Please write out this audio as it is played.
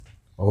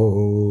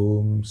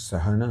Om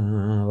Sahana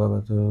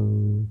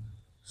Vavatu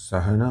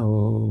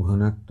Sahanao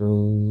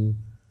Bhunaktu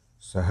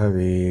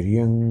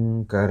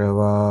Sahaviryam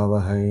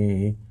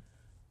Karavavahai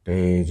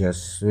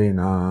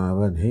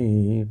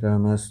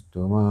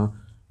Tejasvinavadhitamastu ma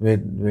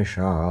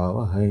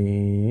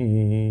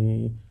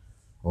Vidvishavahai.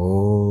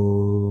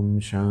 Om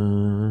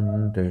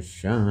Shanti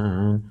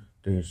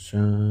Shanti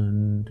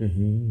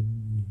Shanti.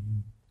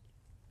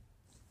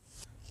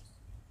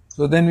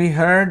 So then we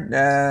heard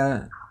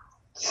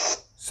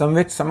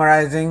somewhat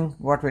summarizing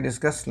what we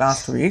discussed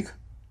last week.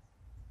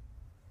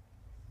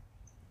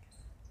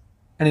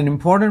 And an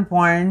important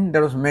point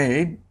that was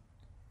made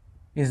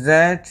is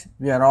that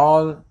we are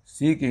all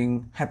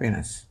seeking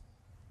happiness.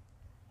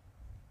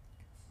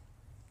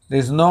 There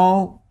is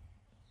no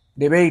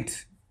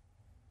debate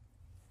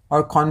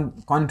or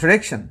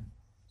contradiction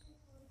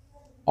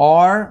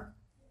or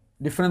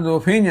difference of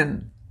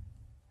opinion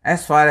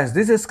as far as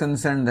this is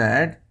concerned,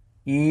 that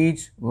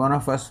each one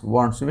of us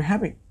wants to be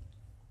happy.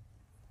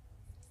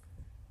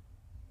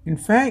 In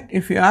fact,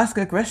 if you ask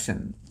a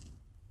question,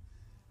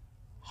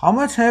 how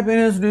much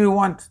happiness do you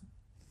want?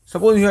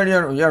 Suppose you had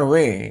your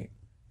way,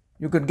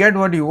 you could get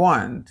what you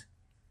want.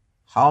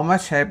 How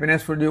much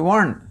happiness would you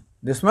want?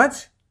 This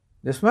much?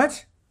 This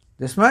much?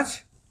 This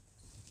much?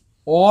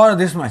 Or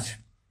this much?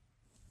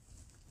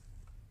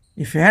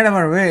 If you had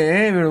our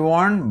way, we would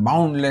want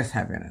boundless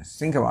happiness.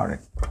 Think about it.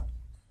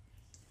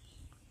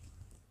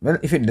 Well,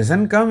 if it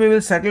doesn't come, we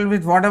will settle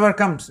with whatever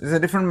comes. It's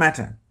a different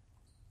matter.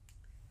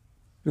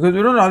 Because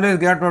we don't always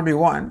get what we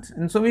want,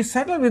 and so we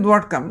settle with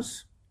what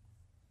comes.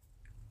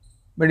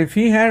 But if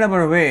we had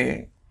our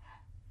way,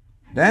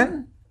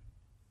 then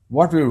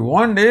what we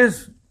want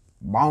is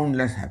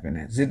boundless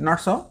happiness. Is it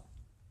not so?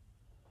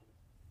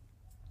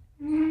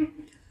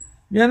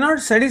 We are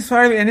not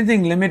satisfied with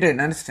anything limited,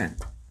 understand?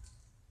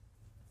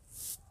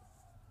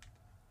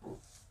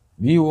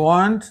 We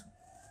want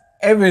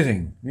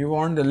everything. We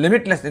want the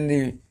limitless.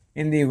 In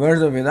the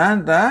words of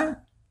Vedanta,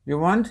 we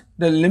want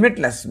the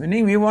limitless,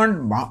 meaning we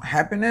want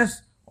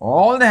happiness,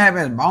 all the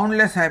happiness,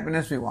 boundless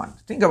happiness we want.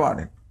 Think about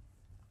it.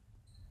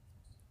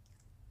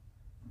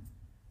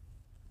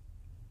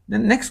 The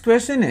next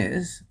question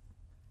is,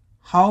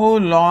 how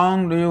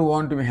long do you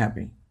want to be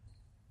happy?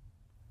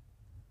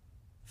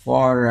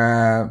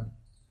 For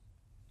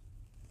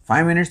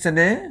 5 minutes a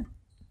day?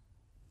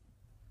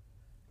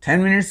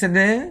 10 minutes a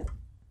day?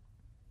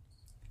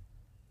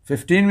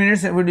 15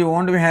 minutes would you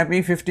want to be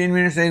happy? 15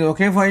 minutes is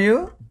okay for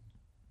you?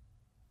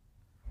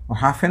 Or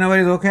half an hour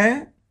is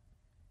okay?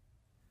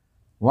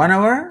 1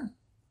 hour?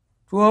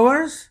 2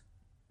 hours?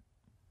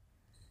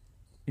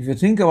 If you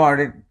think about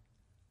it,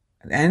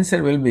 the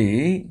answer will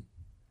be,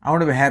 I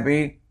want to be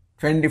happy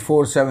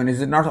 24/7.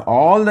 Is it not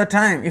all the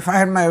time if I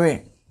had my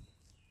way?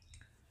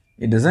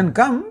 It doesn't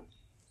come,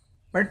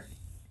 but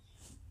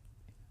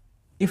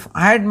if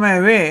I had my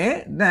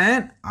way,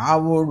 then I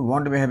would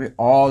want to be happy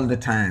all the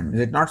time. Is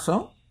it not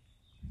so?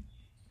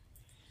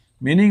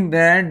 Meaning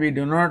that we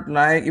do not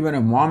like even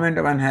a moment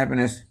of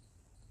unhappiness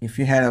if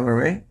we had our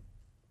way.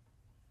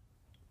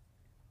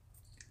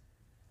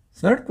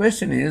 Third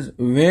question is,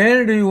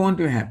 where do you want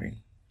to be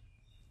happy?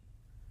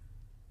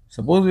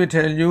 Suppose we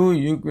tell you,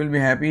 you will be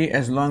happy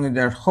as long as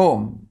you are at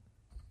home.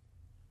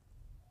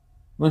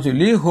 Once you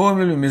leave home,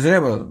 you will be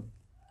miserable.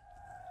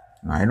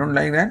 No, I don't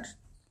like that.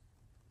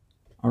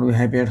 I want to be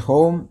happy at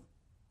home,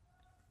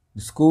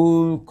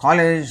 school,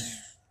 college,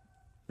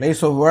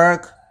 place of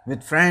work,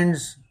 with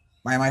friends,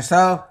 by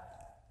myself.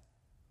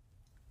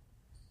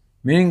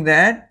 Meaning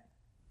that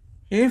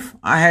if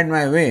I had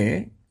my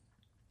way,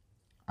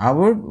 I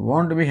would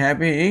want to be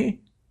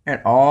happy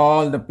at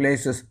all the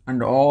places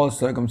and all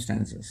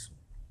circumstances.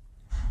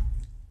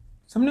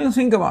 Something to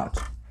think about.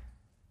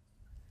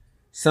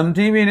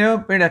 Something we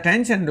never paid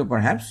attention to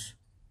perhaps.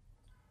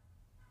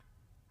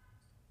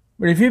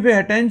 But if you pay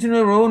attention to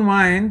your own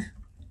mind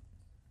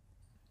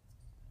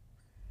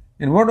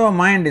and what our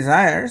mind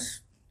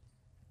desires,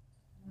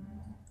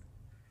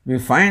 we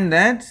find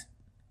that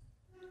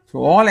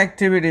through all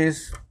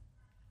activities,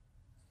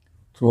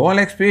 through all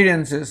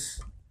experiences,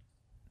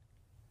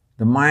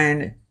 the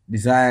mind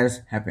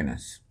desires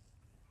happiness.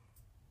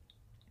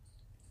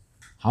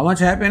 How much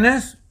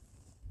happiness?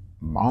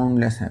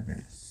 Boundless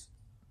happiness.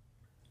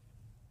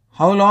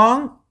 How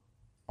long?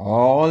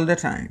 All the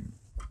time.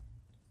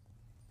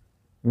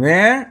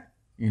 Where?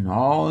 In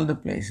all the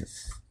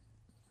places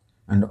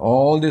and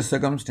all the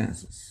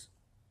circumstances.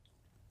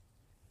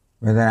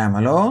 Whether I am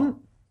alone,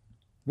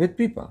 with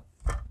people,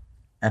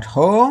 at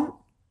home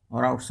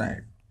or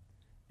outside,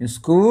 in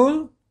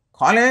school,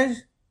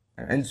 college,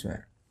 or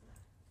elsewhere,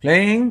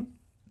 playing,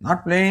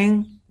 not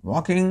playing,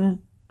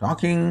 walking,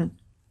 talking,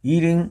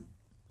 eating,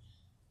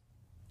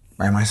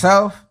 by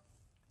myself,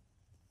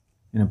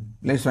 in a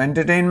place of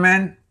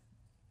entertainment,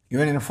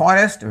 even in a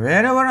forest,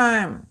 wherever I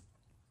am.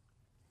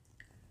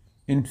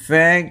 In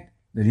fact,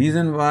 the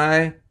reason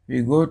why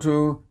we go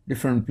to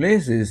different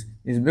places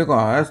is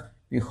because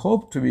we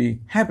hope to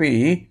be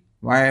happy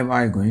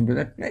by going to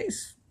that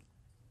place.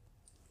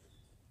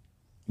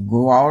 You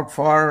go out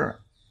for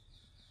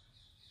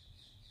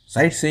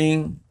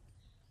sightseeing,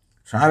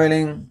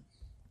 traveling,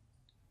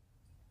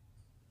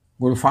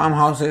 go to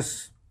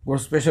farmhouses, go to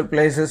special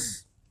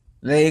places,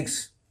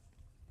 lakes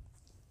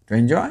to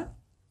enjoy.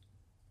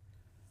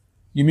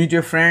 You meet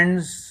your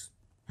friends,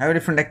 have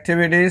different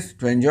activities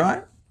to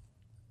enjoy.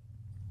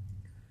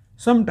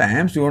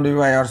 Sometimes you want to be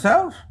by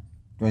yourself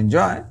to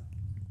enjoy.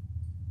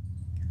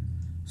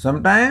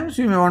 Sometimes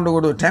you may want to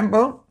go to a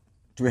temple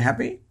to be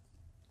happy.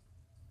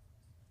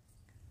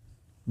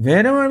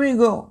 Wherever we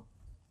go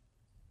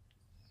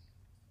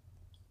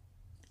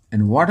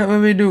and whatever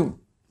we do,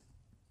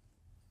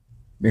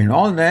 behind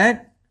all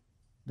that,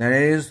 there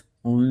is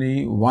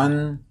only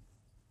one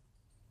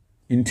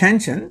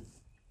intention,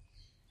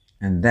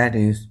 and that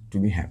is to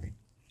be happy.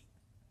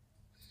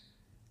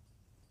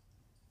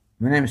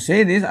 When I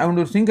say this, I want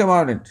to think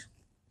about it.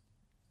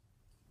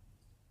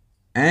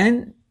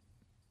 And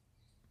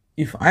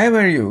if I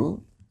were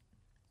you,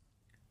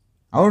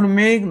 I would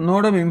make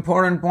note of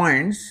important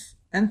points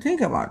and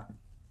think about it.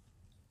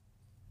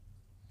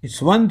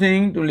 It's one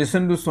thing to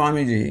listen to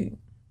Swamiji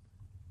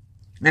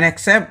and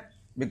accept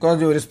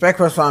because you respect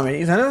for Swami.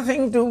 It's another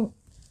thing to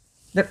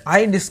that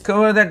I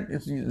discover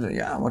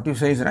that what you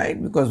say is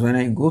right, because when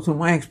I go through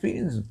my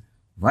experience,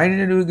 why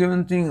did I do a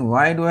given thing?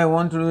 Why do I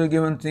want to do a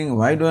given thing?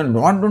 Why do I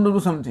not want to do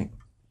something?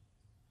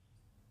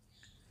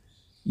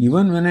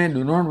 Even when I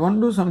do not want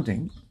to do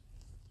something,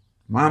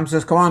 Mom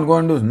says, come on, go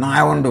and do it. No,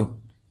 I won't do.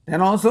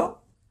 Then also,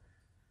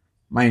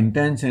 my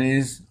intention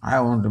is, I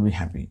want to be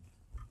happy.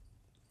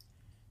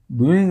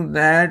 Doing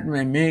that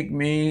may make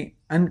me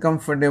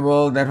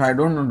uncomfortable, that I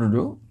don't want to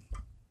do.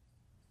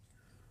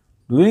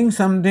 Doing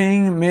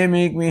something may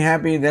make me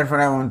happy,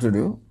 therefore I want to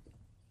do.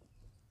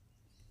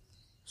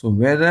 So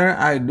whether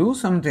I do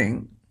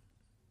something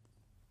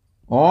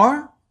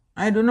or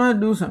I do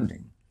not do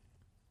something,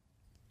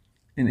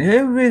 in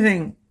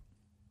everything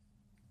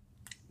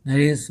there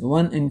is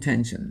one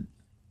intention,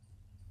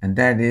 and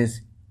that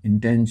is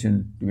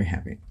intention to be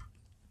happy.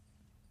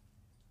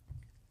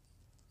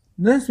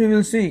 Thus we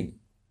will see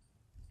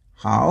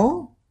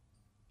how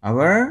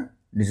our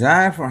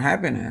desire for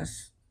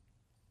happiness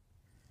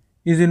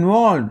is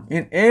involved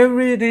in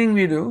everything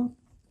we do,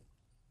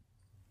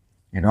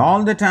 at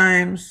all the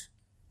times,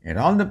 at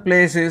all the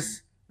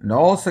places, and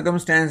all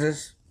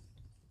circumstances.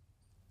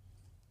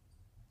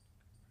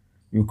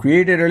 You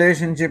create a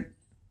relationship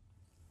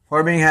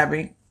for being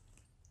happy.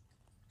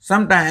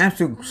 Sometimes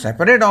you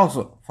separate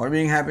also for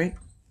being happy.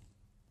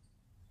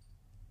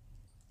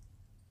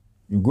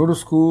 You go to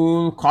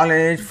school,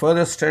 college,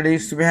 further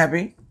studies to be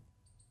happy.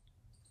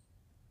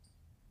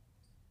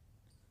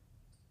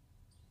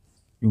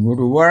 You go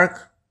to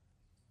work.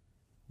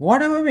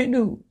 Whatever we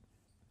do,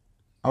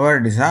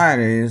 our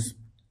desire is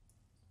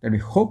that we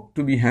hope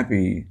to be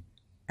happy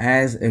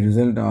as a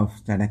result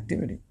of that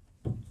activity.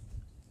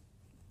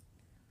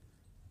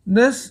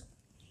 Thus,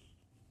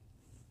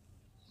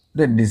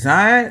 the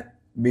desire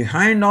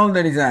behind all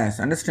the desires,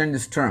 understand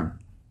this term.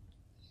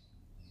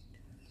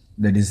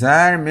 The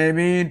desire may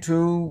be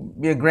to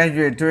be a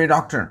graduate, to be a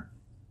doctor,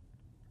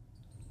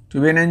 to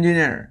be an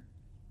engineer,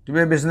 to be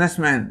a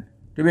businessman,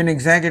 to be an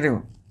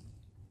executive.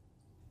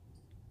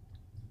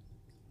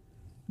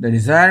 The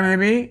desire may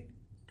be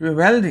to be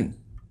wealthy,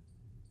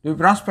 to be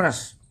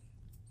prosperous.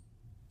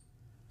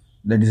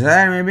 The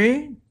desire may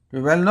be to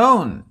be well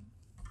known.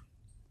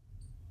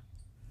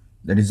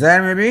 The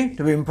desire may be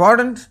to be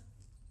important,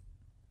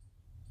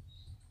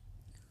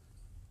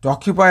 to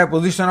occupy a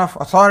position of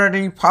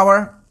authority,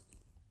 power.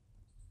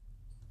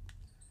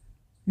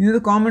 These are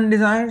the common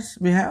desires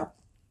we have.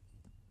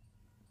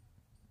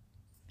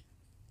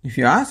 If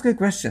you ask a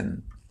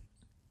question,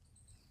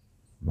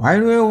 why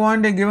do I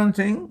want a given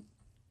thing?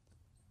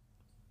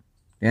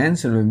 The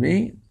answer will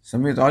be,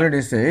 Samvit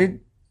already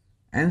said,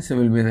 answer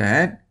will be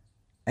that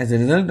as a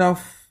result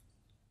of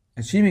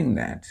achieving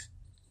that,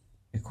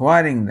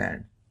 acquiring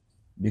that,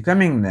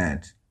 becoming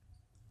that,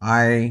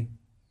 I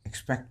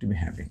expect to be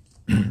happy.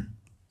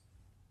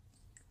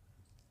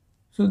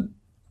 So,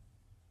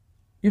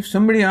 if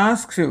somebody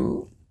asks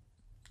you,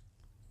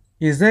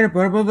 is there a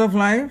purpose of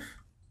life?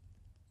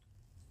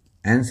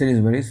 Answer is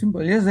very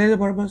simple. Yes, there is a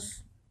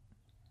purpose.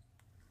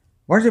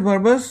 What's the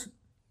purpose?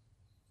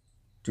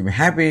 To be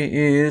happy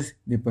is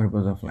the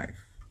purpose of life.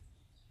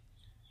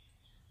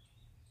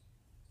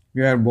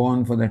 We are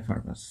born for that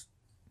purpose.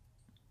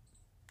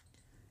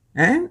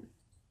 And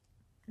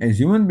as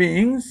human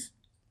beings,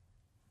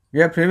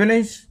 we are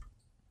privileged.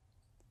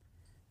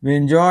 We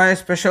enjoy a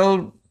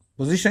special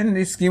position in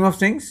the scheme of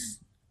things,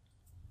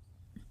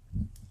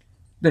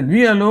 that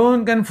we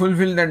alone can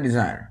fulfill that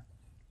desire.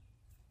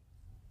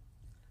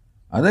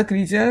 Other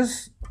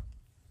creatures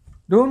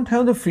don't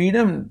have the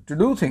freedom to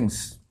do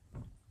things.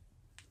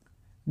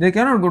 They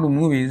cannot go to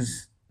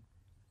movies.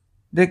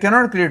 They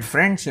cannot create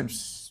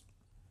friendships.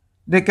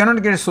 They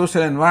cannot get a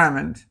social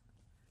environment.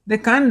 They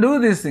can't do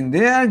these things.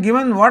 They are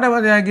given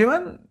whatever they are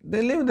given,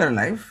 they live their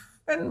life.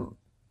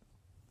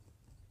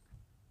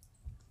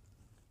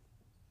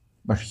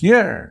 But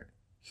here,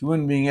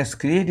 human being has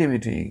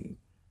creativity.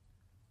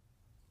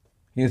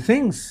 He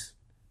thinks,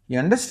 he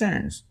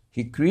understands,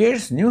 he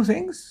creates new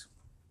things.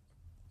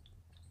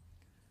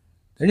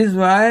 That is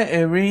why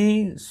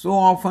every so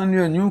often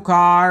your new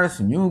cars,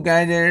 new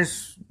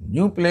gadgets,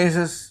 new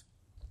places,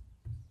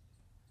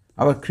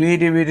 our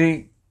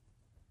creativity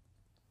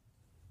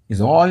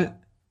is all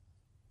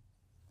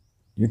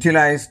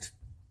utilized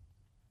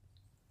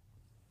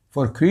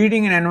for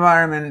creating an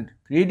environment,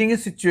 creating a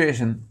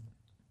situation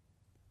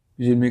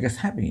which will make us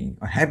happy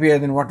or happier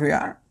than what we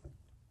are.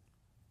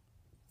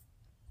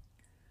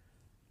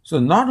 So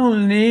not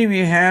only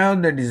we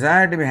have the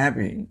desire to be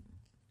happy,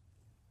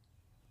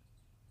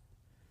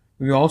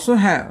 we also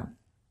have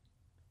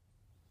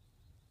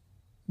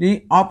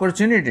the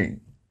opportunity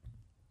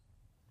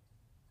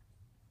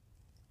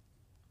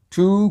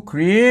to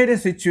create a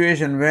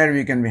situation where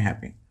we can be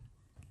happy.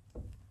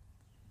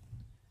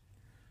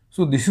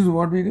 So this is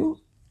what we do.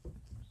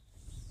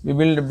 We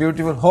build a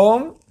beautiful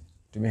home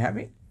to be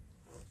happy,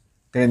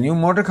 get a new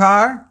motor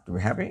car to be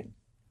happy,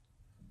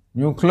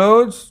 new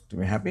clothes to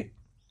be happy.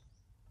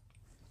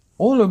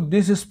 All of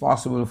this is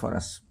possible for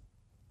us.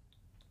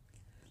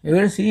 You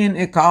ever seen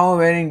a cow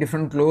wearing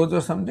different clothes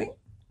or something?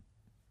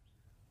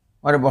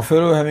 Or a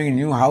buffalo having a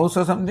new house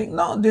or something?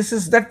 No,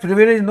 that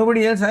privilege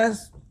nobody else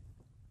has.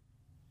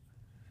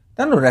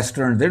 There are no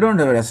restaurants. They don't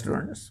have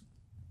restaurants.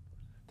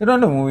 They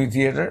don't have movie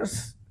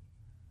theaters.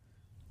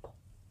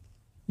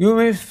 You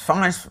may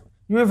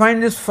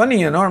find this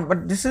funny,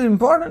 but this is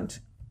important.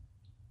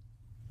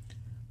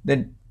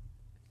 That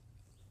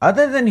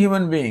other than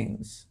human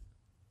beings,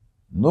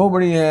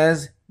 nobody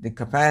has the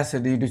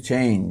capacity to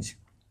change.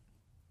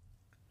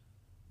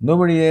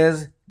 Nobody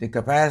has the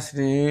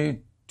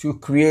capacity to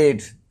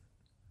create.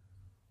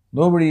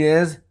 Nobody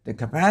has the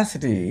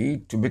capacity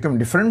to become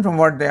different from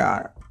what they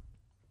are.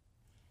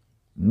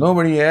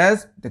 Nobody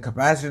has the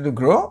capacity to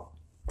grow.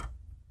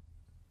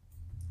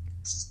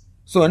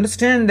 So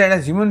understand that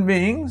as human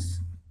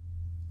beings,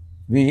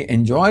 we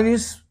enjoy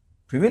these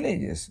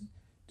privileges.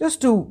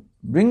 Just to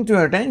bring to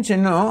your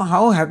attention,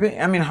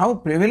 how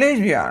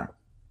privileged we are.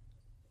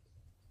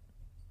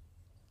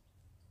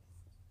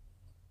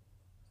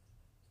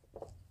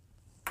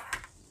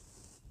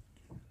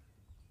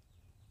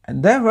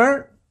 And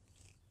therefore,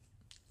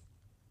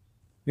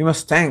 we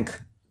must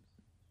thank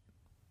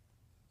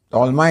the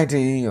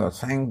Almighty, or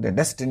thank the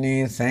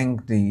destiny,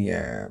 thank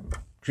the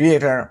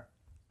Creator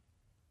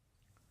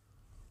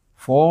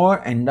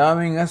for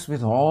endowing us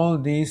with all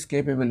these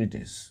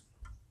capabilities.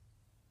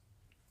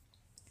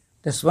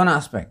 That's one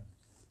aspect.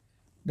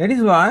 That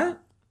is why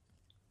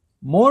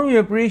more we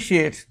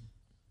appreciate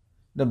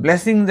the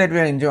blessings that we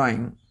are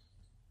enjoying,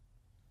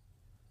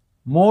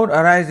 more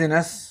arise in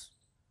us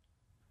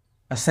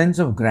a sense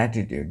of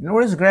gratitude. You know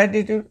what is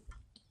gratitude?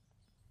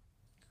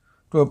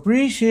 To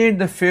appreciate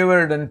the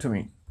favor done to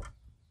me.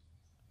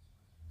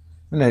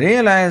 When I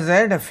realize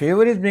that a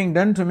favor is being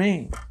done to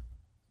me,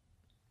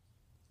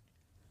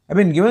 I've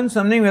been given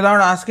something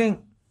without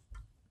asking,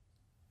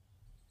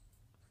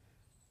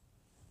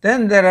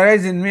 then there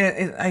arises in me,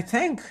 I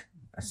think,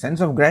 a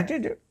sense of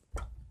gratitude.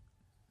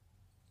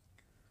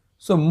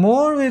 So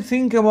more we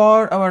think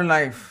about our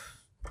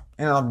life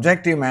in an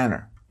objective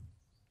manner,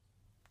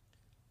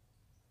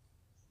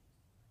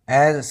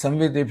 as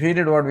Samvit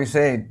repeated what we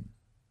said,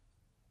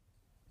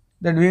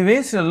 that we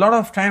waste a lot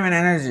of time and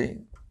energy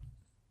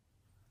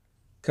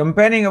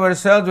comparing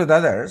ourselves with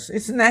others.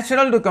 It's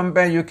natural to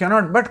compare, you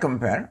cannot but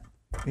compare.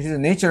 It is the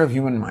nature of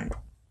human mind.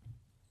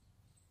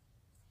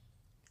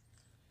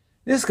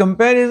 This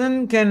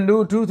comparison can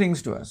do two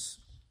things to us.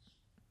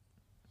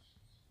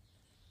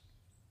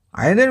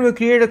 Either we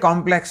create a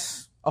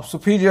complex of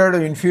superiority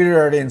or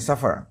inferiority and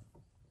suffer,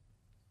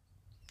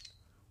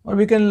 or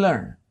we can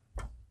learn.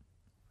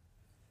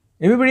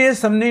 Everybody has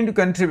something to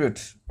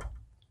contribute,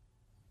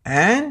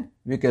 and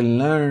we can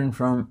learn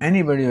from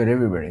anybody or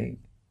everybody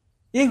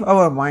if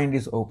our mind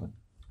is open.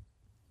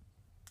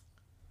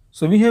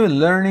 So we have a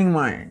learning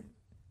mind.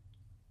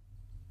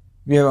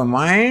 We have a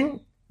mind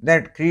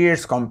that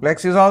creates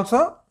complexes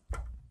also.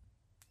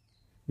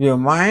 We have a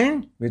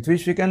mind with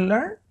which we can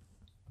learn.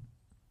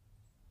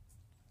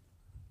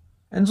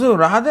 And so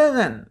rather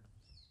than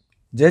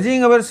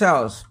judging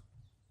ourselves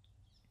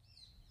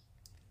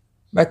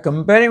by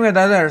comparing with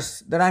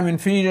others that I'm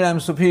inferior,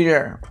 I'm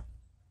superior,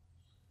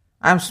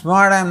 I'm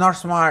smart, I'm not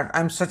smart,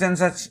 I'm such and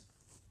such,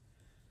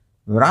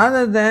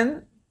 rather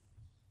than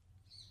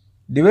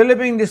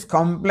developing these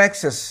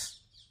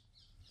complexes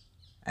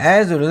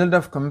as a result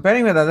of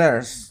comparing with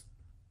others,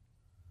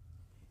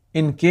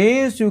 in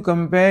case you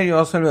compare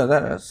yourself with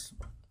others,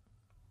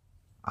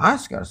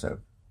 ask yourself,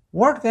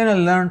 what can I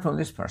learn from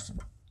this person?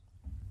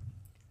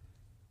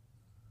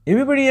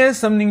 Everybody has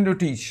something to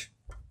teach.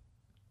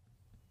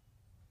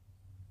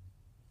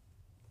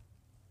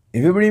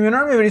 Everybody may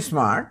not be very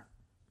smart,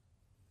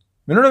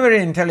 may not be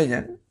very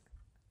intelligent,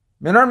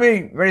 may not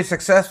be very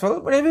successful,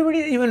 but everybody,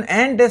 even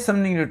ant has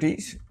something to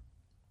teach.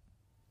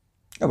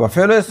 A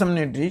buffalo has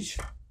something to teach.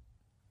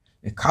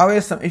 A cow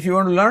has something, if you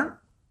want to learn.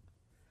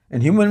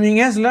 And human being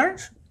has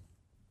learned.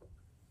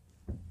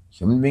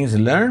 Human beings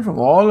learn from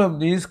all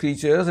of these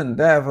creatures, and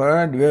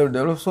therefore we have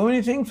developed so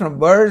many things. From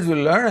birds we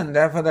learn, and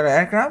therefore there are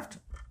aircraft.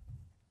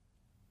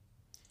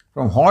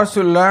 From horse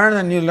you learn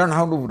and you learn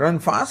how to run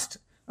fast,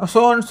 and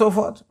so on and so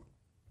forth.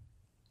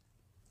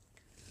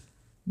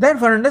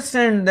 Therefore,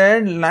 understand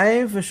that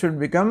life should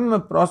become a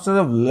process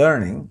of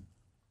learning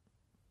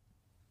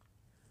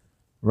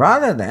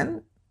rather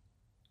than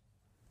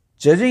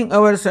judging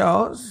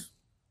ourselves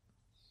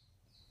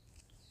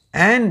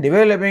and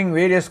developing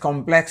various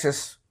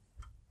complexes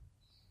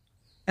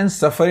and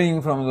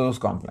suffering from those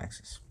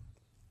complexes.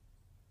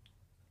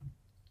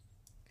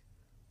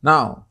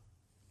 Now,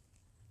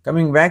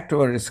 coming back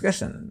to our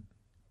discussion,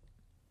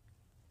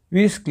 it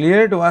is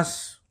clear to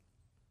us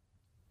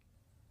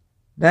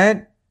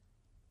that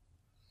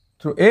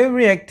through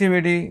every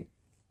activity,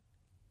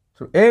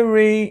 through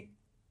every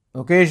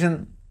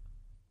occasion,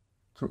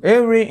 through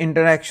every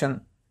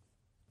interaction,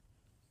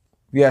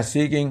 we are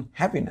seeking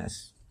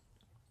happiness.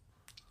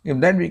 If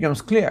that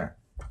becomes clear,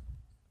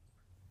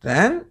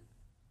 then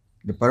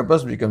the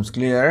purpose becomes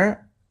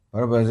clear.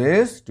 Purpose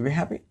is to be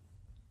happy.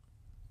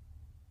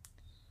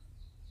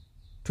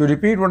 To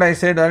repeat what I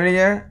said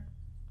earlier,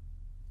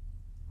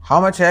 how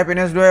much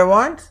happiness do I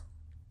want?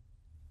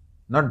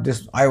 Not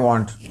this, I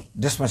want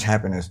this much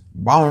happiness,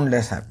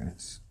 boundless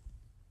happiness.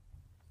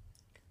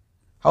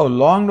 How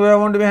long do I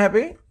want to be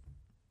happy?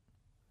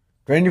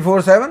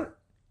 24/7?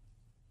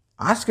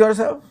 Ask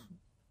yourself.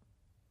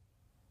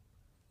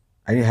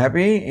 Are you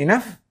happy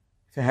enough?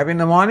 If you're happy in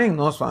the morning,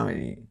 no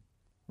Swamiji.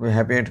 We're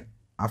happy at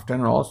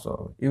afternoon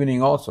also,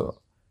 evening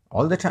also,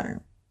 all the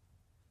time.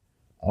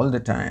 All the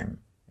time,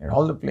 at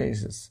all the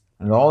places,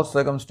 under all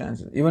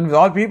circumstances, even with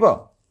all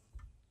people.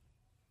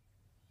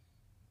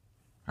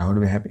 I want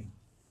to be happy.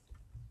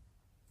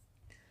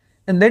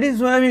 And that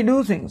is why we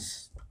do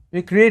things.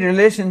 We create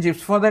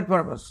relationships for that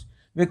purpose.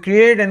 We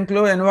create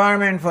enclosed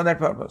environment for that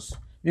purpose.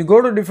 We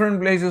go to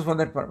different places for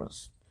that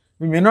purpose.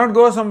 We may not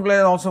go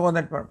someplace also for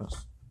that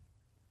purpose.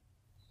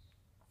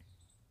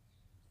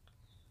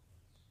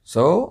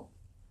 So,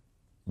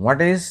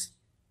 what is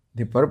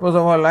the purpose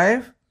of our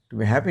life? To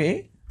be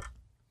happy.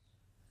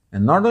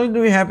 And not only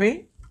to be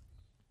happy,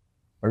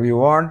 but we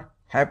want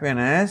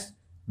happiness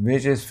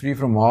which is free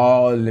from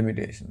all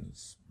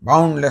limitations.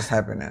 Boundless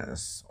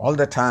happiness, all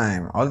the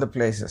time, all the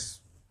places.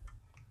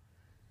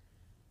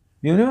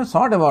 We've never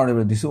thought about it,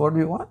 but this is what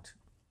we want.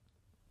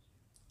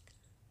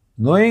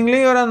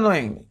 Knowingly or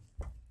unknowingly.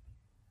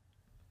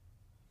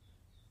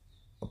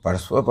 A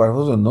person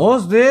who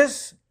knows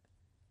this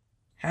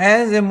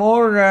has a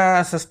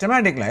more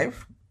systematic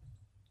life.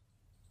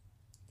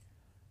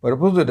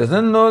 Person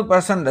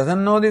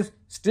doesn't know this,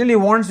 still he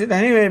wants it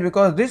anyway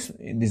because this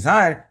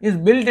desire is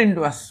built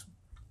into us.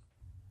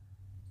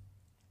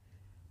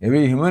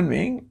 Every human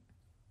being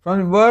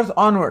from birth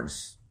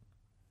onwards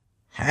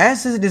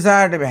has his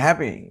desire to be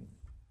happy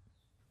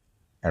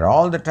at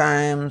all the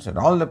times, at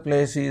all the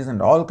places,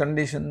 and all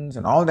conditions,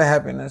 and all the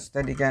happiness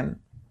that he can.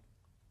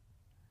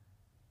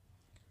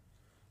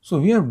 So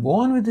we are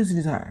born with this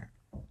desire.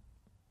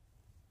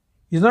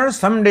 It's not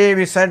someday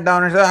we sat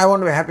down and said, I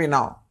want to be happy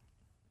now.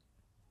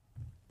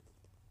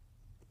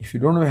 If you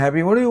don't want to be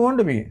happy, what do you want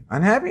to be?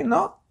 Unhappy?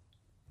 No.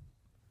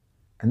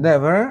 And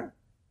therefore,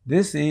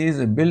 this is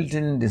a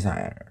built-in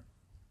desire,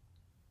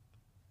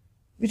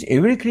 which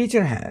every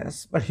creature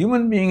has, but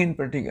human being in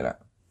particular.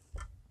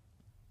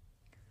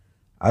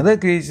 Other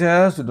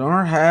creatures do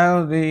not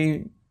have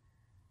the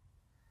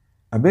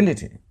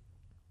ability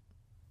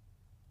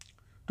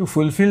to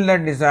fulfill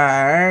that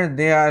desire.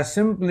 They are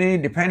simply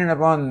dependent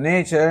upon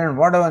nature, and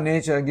whatever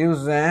nature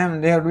gives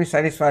them, they have to be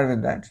satisfied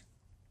with that.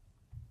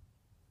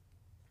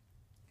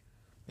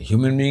 A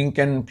human being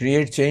can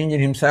create change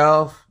in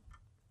himself.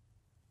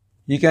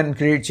 He can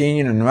create change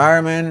in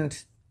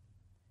environment.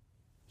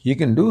 He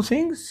can do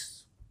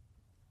things.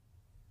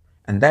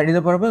 And that is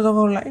the purpose of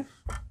our life.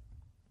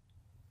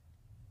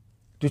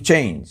 To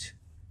change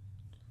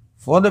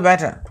for the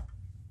better.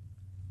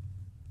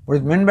 What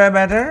is meant by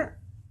better?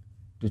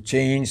 To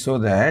change so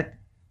that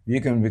we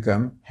can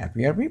become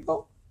happier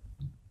people.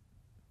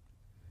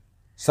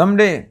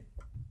 Someday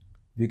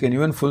we can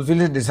even fulfill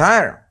his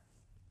desire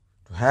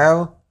to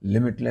have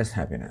limitless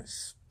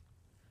happiness.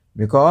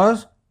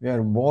 Because we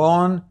are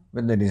born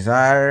with the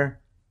desire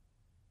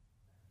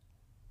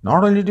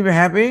not only to be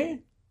happy,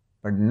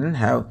 but then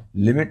have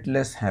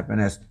limitless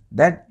happiness.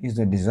 That is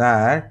the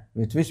desire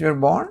with which we are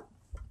born.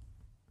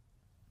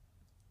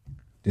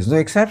 There is no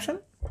exception.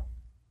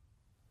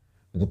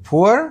 The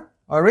poor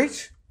or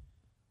rich,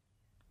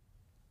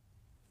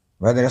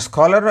 whether a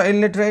scholar or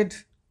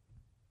illiterate,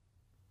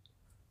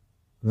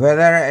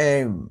 whether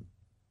a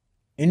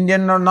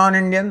Indian or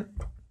non-Indian,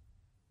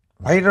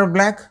 white or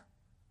black,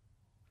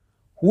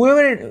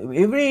 whoever,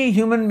 every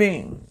human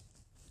being,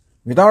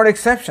 without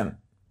exception,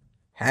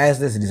 has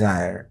this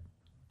desire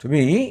to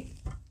be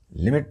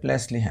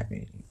limitlessly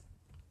happy.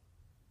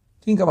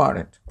 Think about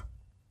it.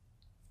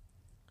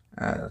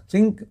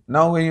 Think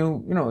now when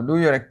you do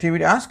your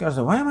activity, ask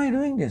yourself, why am I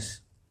doing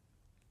this?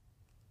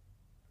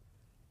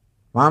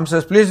 Mom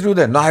says, please do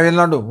that. No, I will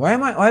not do. Why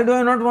do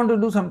I not want to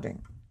do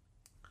something?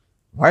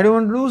 Why do I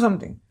want to do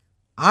something?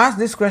 Ask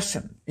this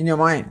question in your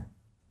mind.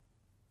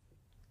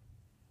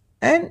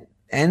 And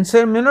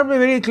answer may not be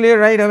very clear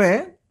right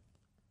away.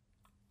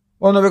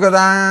 Oh no,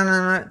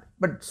 because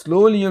but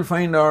slowly you'll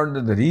find out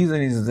that the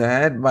reason is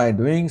that by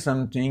doing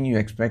something you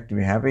expect to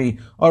be happy,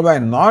 or by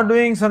not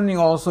doing something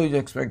also you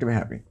expect to be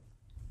happy.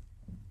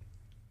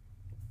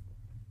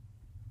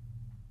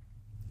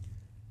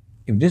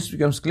 If this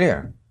becomes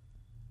clear,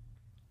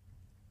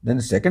 then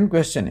the second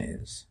question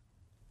is,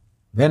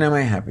 when am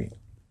I happy?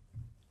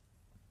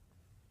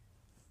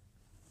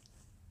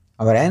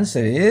 Our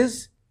answer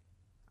is,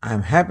 I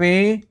am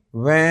happy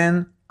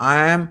when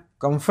I am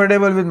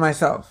comfortable with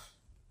myself.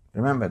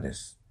 Remember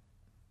this.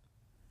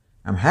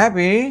 I am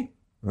happy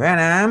when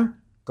I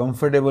am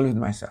comfortable with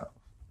myself.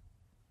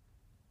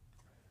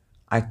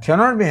 I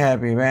cannot be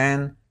happy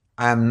when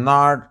I am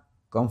not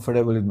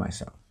comfortable with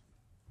myself.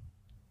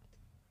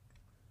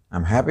 I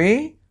am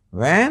happy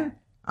when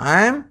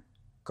I am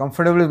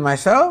comfortable with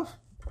myself.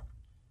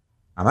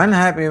 I am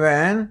unhappy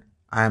when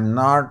I am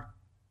not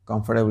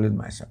comfortable with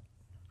myself.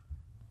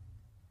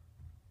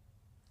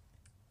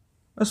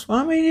 But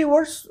Swamiji,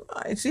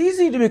 it's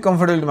easy to be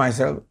comfortable with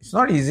myself. It's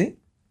not easy.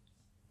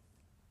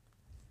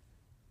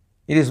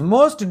 It is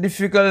most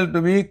difficult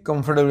to be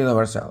comfortable with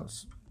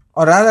ourselves.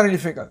 Or rather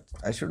difficult.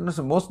 I should not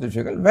say most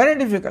difficult, very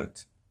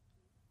difficult.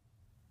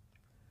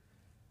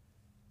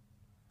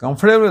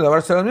 Comfortable with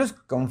ourselves means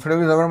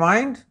comfortable with our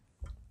mind.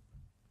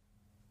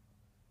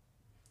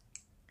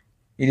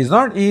 It is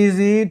not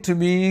easy to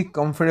be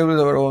comfortable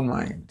with our own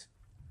mind.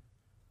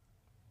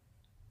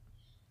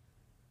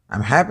 I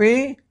am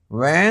happy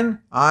when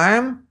I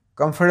am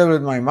comfortable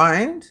with my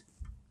mind.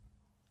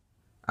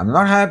 I am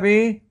not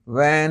happy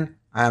when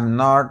I am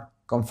not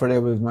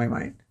comfortable with my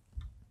mind.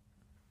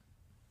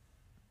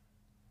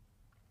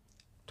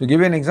 To give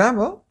you an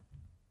example,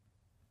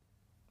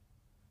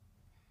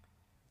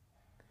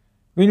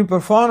 when you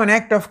perform an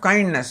act of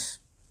kindness,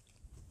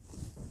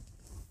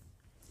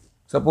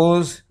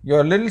 suppose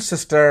your little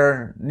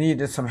sister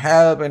needed some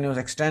help and it was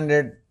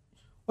extended,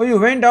 or you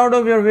went out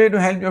of your way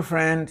to help your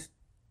friend,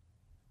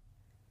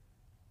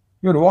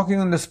 you were walking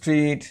on the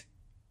street,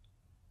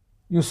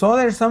 you saw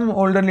that some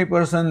elderly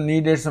person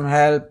needed some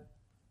help,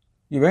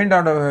 you went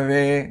out of your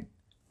way,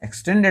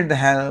 extended the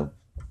help,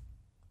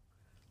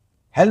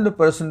 helped the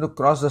person to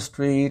cross the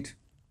street,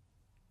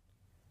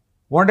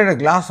 wanted a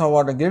glass of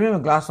water, gave him a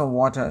glass of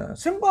water,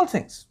 simple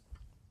things.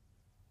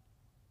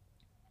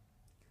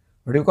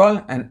 What do you call?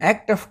 An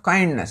act of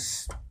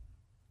kindness.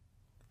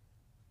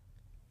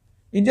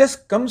 It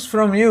just comes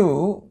from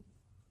you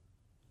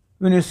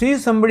when you see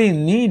somebody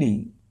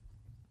needy,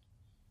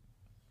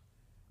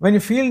 when you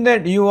feel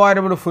that you are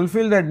able to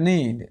fulfill that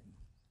need,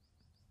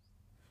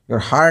 your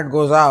heart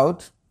goes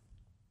out,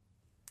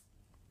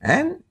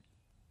 and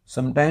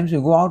sometimes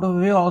you go out of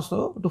the way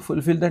also to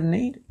fulfill that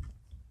need.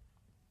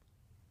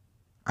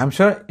 I'm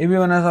sure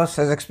everyone of us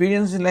has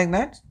experiences like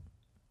that.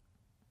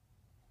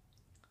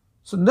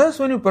 So thus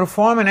when you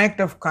perform an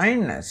act of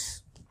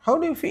kindness, how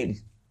do you feel?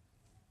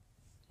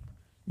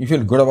 You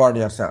feel good about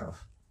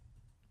yourself.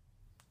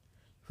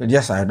 You feel,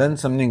 yes, I have done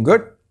something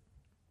good.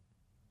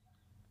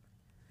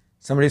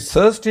 Somebody is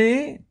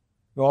thirsty,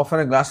 you offer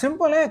a glass,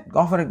 simple act,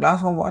 offer a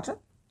glass of water.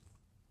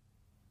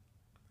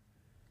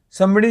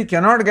 Somebody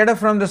cannot get up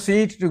from the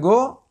seat to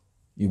go,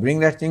 you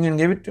bring that thing and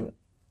give it to him.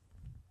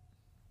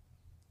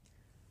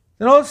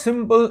 They're all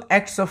simple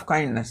acts of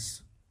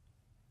kindness.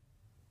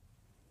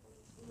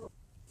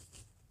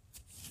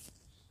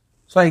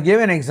 So I gave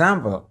an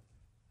example.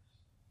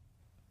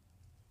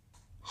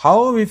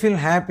 How we feel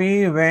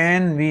happy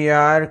when we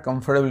are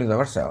comfortable with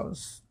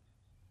ourselves.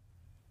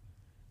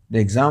 The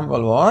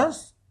example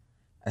was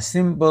a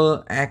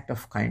simple act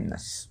of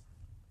kindness.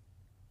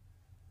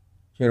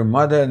 Your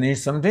mother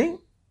needs something,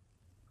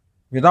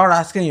 without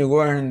asking you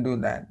go ahead and do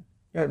that.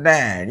 Your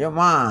dad, your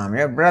mom,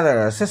 your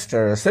brother,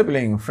 sister,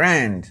 sibling,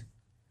 friend,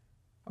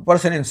 a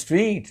person in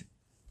street.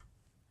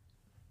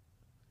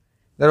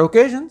 There are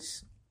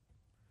occasions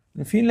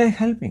you feel like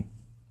helping.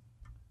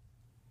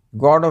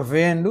 Go out of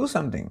way and do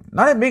something.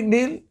 Not a big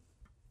deal,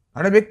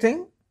 not a big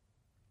thing.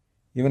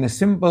 Even a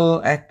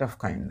simple act of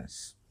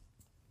kindness.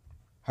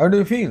 How do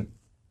you feel?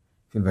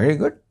 Feel very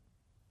good?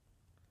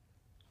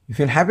 You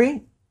feel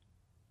happy?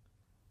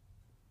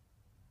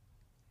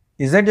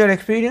 Is that your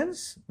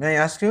experience? May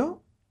I ask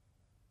you?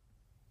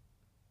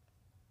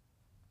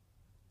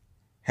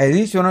 Has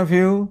each one of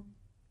you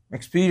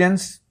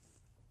experienced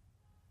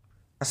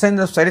a sense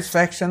of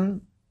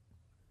satisfaction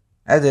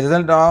as a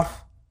result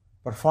of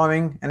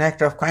performing an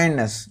act of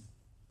kindness?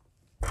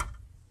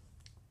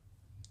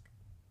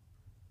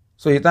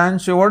 So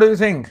Hitanshu, what do you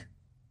think?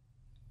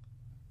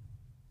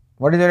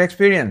 What is your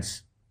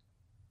experience?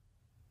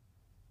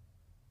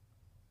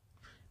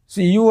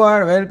 See, you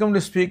are welcome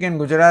to speak in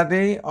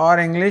Gujarati or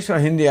English or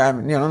Hindi.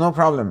 No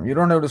problem. You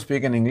don't have to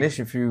speak in English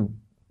if you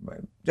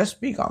just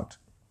speak out.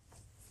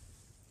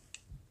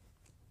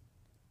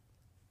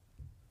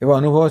 એવો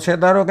અનુભવ છે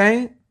તારો કઈ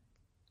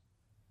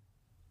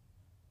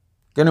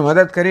કેને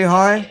મદદ કરી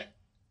હોય?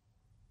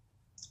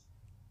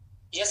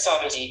 Yes,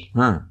 Swamiji.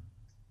 હા.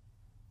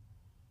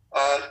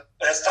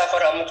 રસ્તા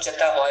પર અમુક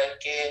જતા હોય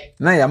કે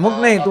નહીં, અમુક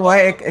નહીં, તું આ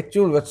એક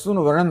એકચ્યુઅલ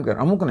વસ્તુનું વર્ણન કર,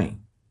 અમુક નહીં,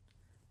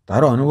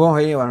 તારો અનુભવ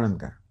હોય એ વર્ણન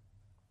કર.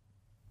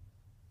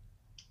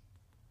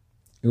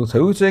 એવું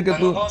થયું છે કે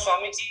તું અનુભવ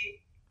સ્વામીજી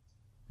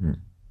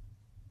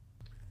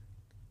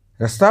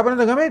રસ્તા પર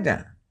તો ગમે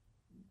ત્યાં,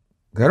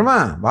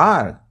 ઘરમાં,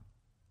 બહાર,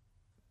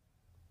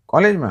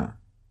 કોલેજમાં,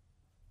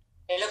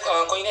 એટલે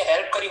કોઈને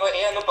હેલ્પ કરી હોય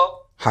એ અનુભવ.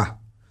 હા,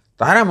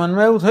 તારા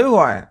મનમાં એવું થયું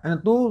હોય અને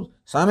તું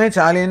સામે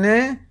ચાલીને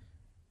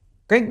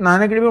કંઈક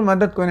નાનકડી પણ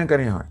મદદ કોઈને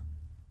કરી હોય.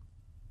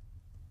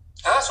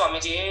 હા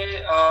સ્વામીજી,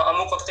 એ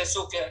અમુક વખતે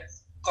શું કે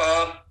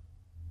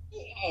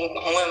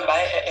હું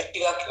બાય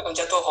એક્ટિવા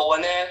જતો હોઉં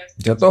અને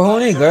જતો હોઉં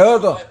નહીં, ગયો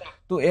હતો.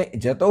 તું એ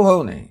જતો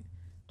હોઉં નહીં,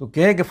 તું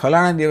કે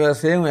ફલાણા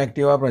દિવસે હું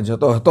એક્ટિવા પર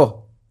જતો હતો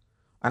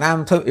અને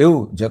આમ થયું,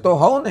 એવું જતો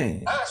હોઉં નહીં.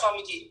 હા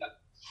સ્વામીજી,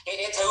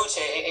 એ થયું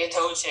છે, એ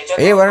થયું છે.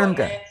 એ વર્ણન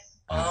કર.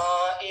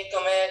 એક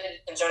અમે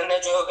જણને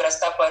જોયો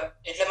રસ્તા પર,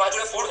 એટલે મારા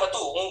જોડે ફૂડ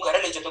હતું, હું ઘરે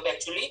લઈ જતો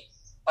એકચ્યુઅલી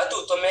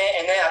હતું, તો મેં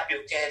એને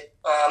આપ્યું કે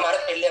મારે,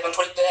 એટલે મને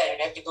થોડીક દયા આવી,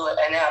 મેં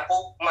કીધું એને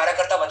આપું, મારા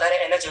કરતા વધારે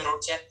એને જરૂર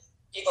છે,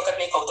 એક વખત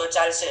નહીં કહું તો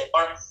ચાલશે,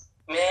 પણ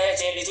મેં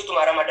જે લીધું હતું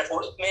મારા માટે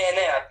ફૂડ, મેં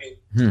એને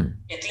આપ્યું.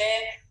 એટલે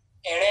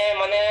એણે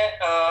મને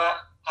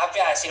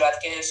આપ્યા આશીર્વાદ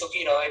કે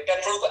સુખી રહો. એટલે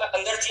થોડુંક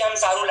અંદરથી આમ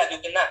સારું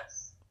લાગ્યું કે ના,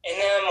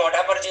 એને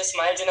મોઢા પર જે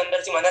સ્માઇલ જોઈને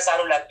અંદરથી મને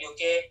સારું લાગ્યું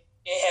કે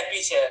એ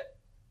હેપી છે.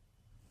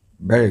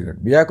 Very good.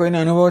 બીજા કોઈને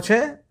અનુભવ છે?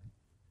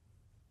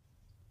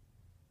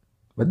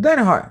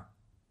 બધાને હોય,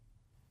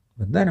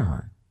 બધાને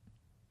હોય.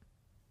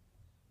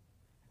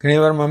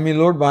 ઘણી વાર મમ્મી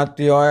લોટ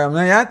બાંધતી હોય,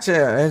 અમને યાદ છે,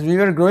 as V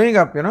var growing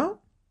up, you know,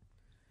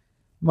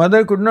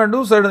 mother could not do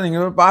certain thing.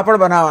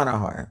 પાપડ બનાવવાના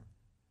હોય,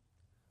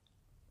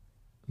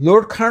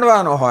 લોટ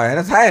ખાંડવાનો હોય,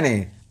 એને થાય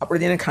નહીં, આપણે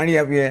જેને ખાંડી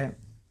આપીએ.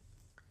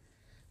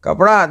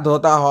 કપડાં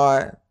ધોતા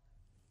હોય,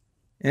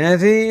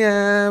 એનાથી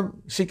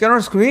શી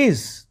કેનોટ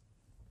સ્ક્વીઝ,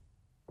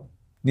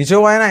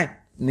 નીચોવાય ના,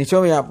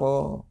 નીચોવી આપો.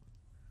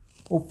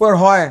 ઉપર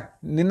હોય,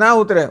 ના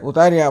ઉતરે,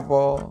 ઉતારી આપો.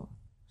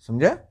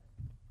 સમજ્યા?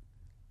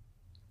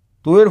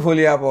 તુવેર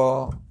ફોલી આપો,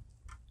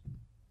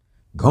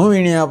 ઘઉં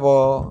વીણી આપો.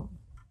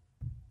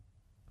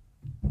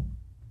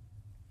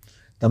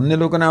 તમને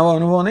લોકોને આવો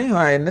અનુભવ નહીં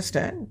હોય, I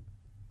understand.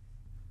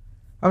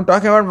 I'm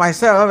talking about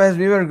myself as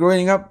we were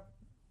growing up.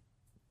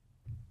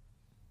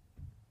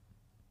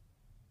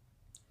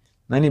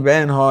 નાની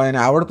બહેન હોય, એને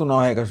આવડતું ન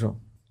હોય કશું,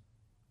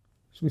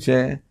 શું છે,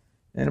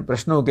 એને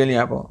પ્રશ્નો ઉકેલી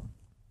આપો.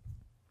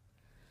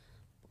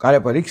 કાલે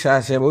પરીક્ષા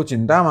છે, બહુ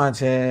ચિંતામાં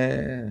છે,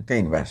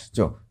 કંઈ બસ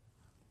જો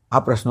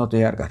આ પ્રશ્નો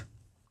તૈયાર કર.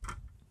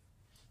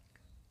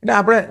 એટલે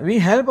આપણે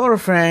we help our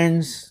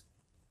friends,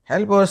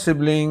 help our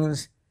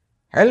siblings,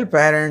 help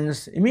parents,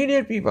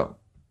 immediate people.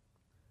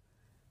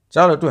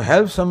 Chalo, to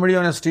help somebody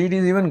on a street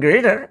is even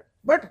greater,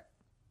 but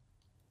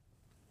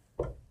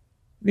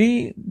we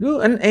do,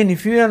 and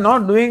if you are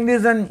not doing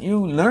this, then you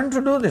learn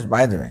to do this,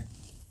 by the way.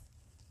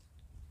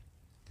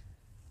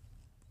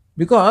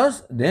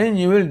 Because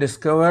then you will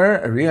discover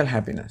real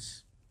happiness.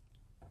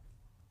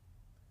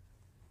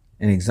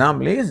 An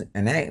example is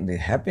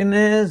the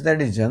happiness that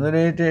is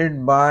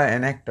generated by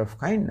an act of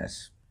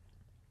kindness,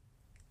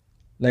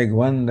 like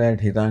one that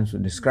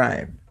Hitanshu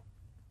described.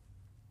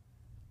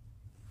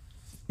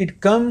 It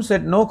comes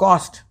at no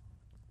cost.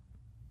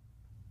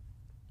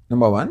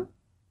 Number one,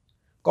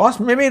 cost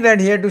may be that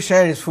he had to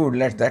share his food,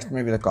 that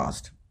may be the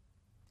cost.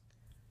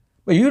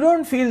 But you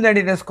don't feel that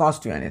it has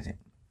cost you anything.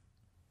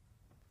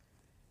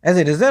 As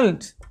a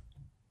result,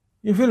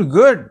 you feel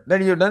good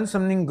that you've done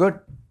something good.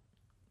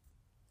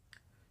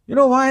 You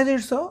know why is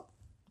it so?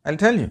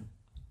 I'll tell you.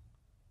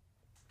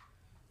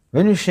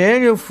 When you share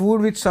your food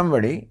with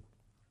somebody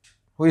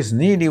who is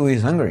needy, who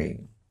is hungry,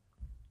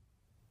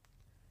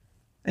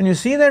 and you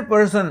see that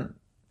person,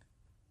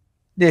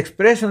 the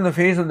expression on the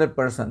face of that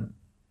person,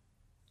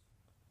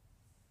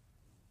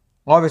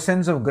 of a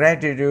sense of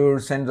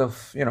gratitude, sense of,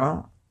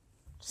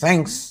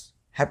 thanks,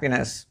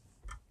 happiness,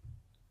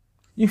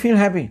 you feel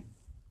happy.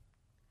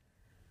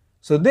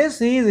 So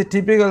this is a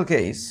typical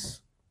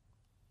case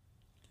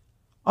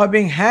of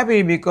being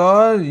happy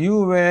because you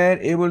were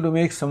able to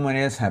make someone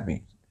else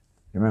happy.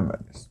 Remember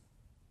this.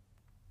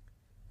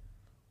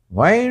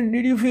 Why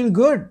did you feel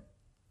good?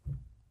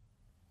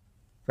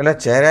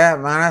 પેલા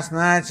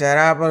માણસના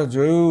ચહેરા પર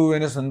જોયું,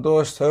 એને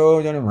સંતોષ થયો,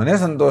 જેને મને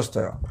સંતોષ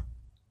થયો.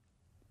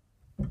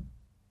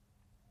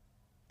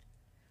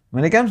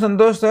 મને કેમ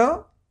સંતોષ થયો?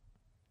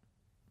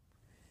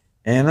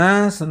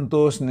 એના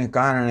સંતોષને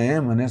કારણે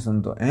મને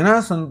એના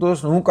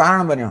સંતોષનું હું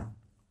કારણ બન્યો.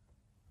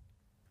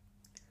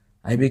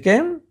 I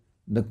became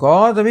the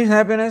cause of his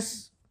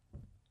happiness.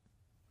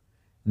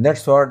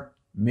 That's what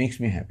makes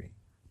me happy.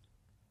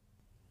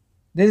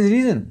 There is a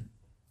reason.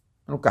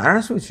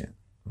 કારણ શું છે?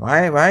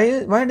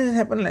 Why does it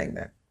happen like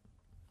that?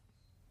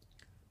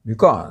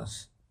 Because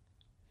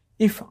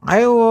if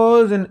I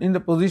was in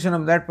the position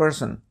of that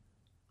person,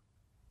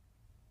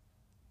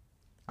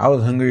 I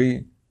was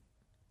hungry,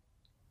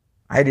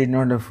 I did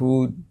not have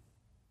food,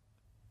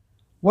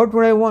 what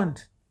would I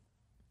want?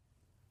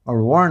 I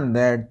would want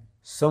that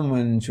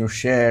someone should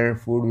share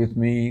food with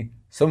me,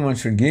 someone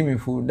should give me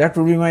food. That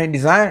would be my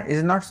desire, is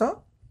it not so?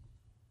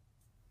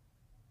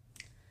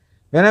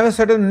 When I have a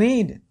certain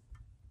need,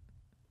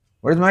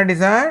 what is my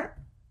desire?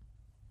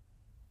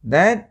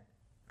 That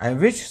I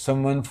wish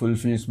someone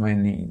fulfills my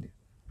need.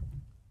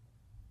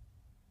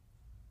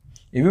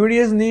 Everybody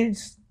has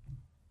needs,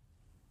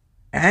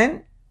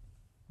 and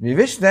we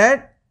wish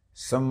that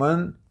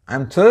someone,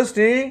 I'm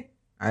thirsty,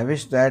 I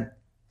wish that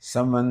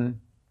someone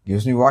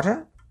gives me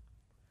water.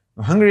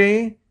 I'm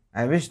hungry,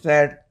 I wish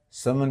that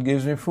someone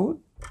gives me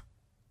food.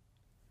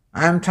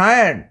 I am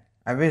tired,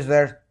 I wish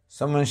that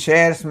someone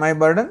shares my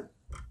burden.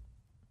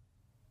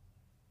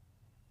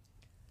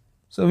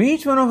 So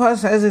each one of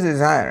us has a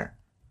desire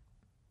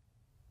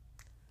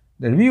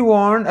that we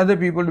want other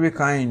people to be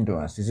kind to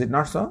us. Is it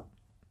not so?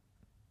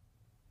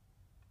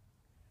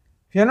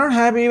 We are not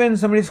happy when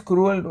somebody is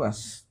cruel to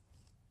us.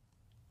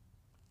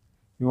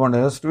 We want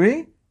others to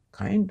be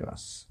kind to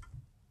us.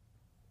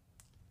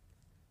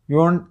 We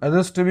want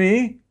others to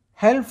be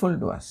helpful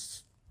to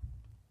us.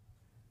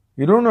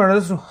 We don't want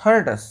others to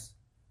hurt us.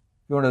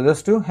 We want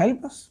others to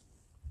help us.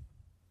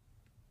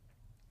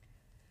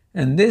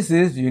 And this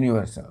is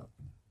universal.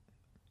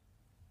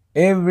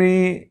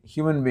 Every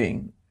human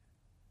being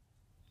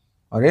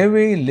or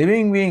every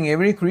living being,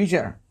 every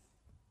creature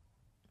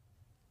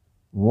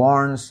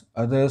wants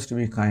others to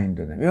be kind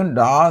to them. Even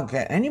dog,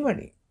 cat,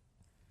 anybody.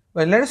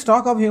 But let us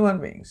talk of human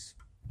beings.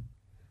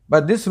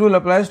 But this rule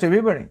applies to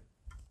everybody.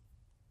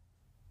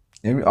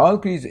 All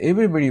creatures,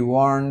 everybody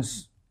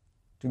wants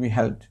to be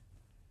helped.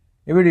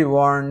 Everybody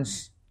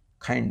wants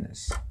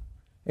kindness.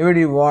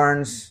 Everybody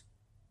wants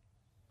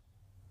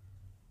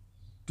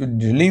to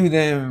relieve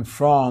them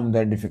from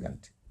their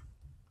difficulty.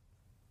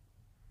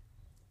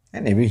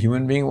 And every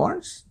human being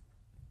wants.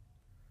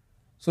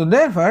 So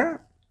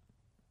therefore,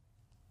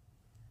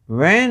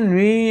 when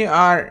we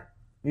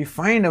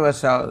find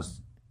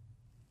ourselves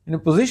in a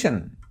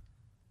position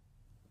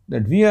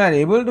that we are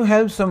able to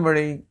help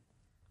somebody,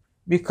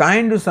 be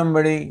kind to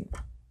somebody,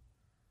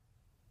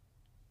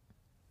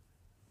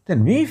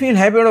 then we feel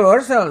happy out of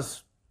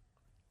ourselves.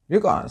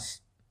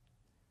 Because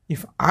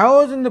if I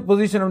was in the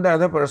position of the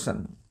other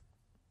person,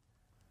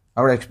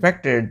 I would have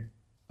expected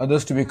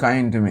others to be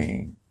kind to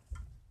me.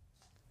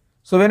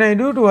 So when I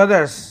do to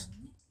others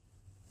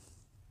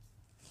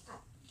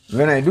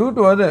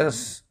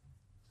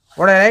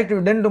what I like to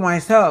be done to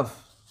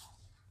myself,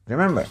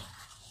 remember,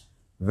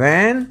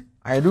 when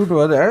I do to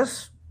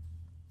others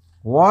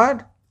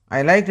what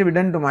I like to be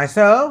done to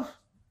myself,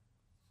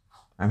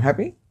 I'm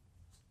happy.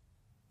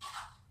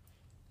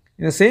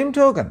 In the same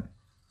token,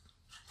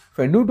 if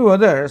I do to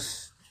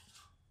others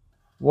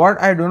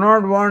what I do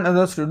not want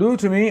others to do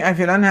to me, I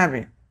feel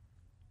unhappy.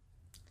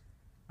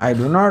 I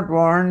do not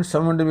want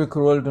someone to be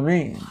cruel to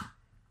me.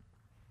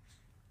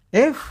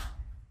 If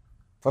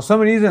for some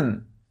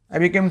reason I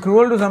became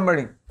cruel to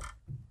somebody,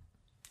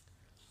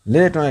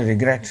 later I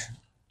regret.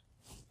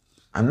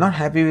 I'm not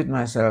happy with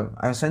myself.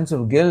 I have a sense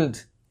of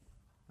guilt.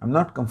 I'm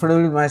not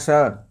comfortable with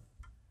myself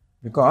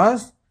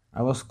because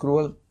I was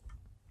cruel.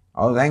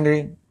 I was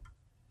angry.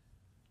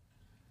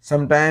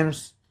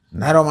 Sometimes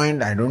narrow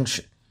mind, I don't.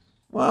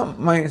 Well,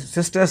 my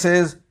sister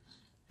says,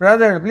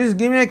 brother, please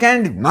give me a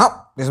candy. No,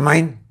 this is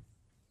mine.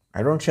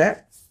 I don't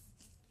share.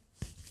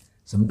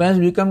 Sometimes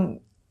we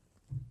become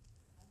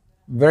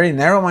very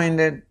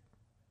narrow-minded,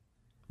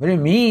 very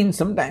mean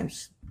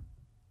sometimes.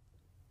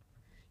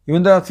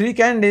 Even though 3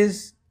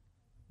 candies,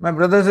 my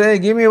brother says,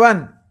 give me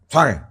 1.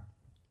 Sorry.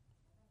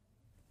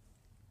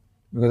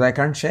 Because I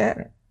can't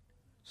share.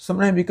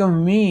 Sometimes I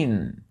become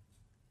mean,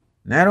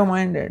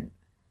 narrow-minded,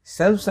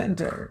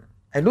 self-centered.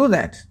 I do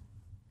that.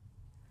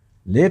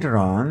 Later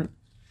on,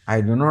 I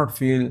do not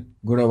feel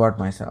good about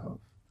myself.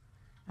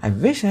 I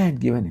wish I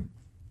had given him.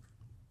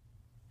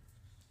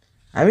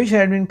 I wish I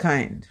had been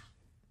kind.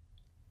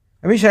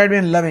 I wish I had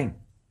been loving.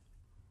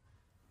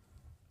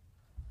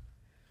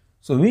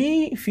 So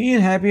we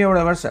feel happy about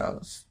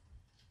ourselves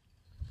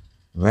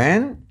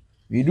when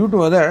we do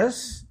to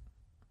others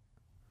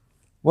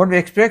what we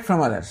expect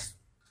from others.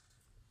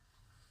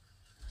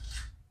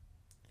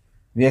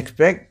 We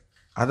expect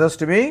others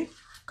to be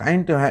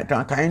kind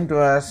to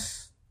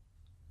us,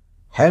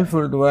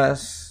 helpful to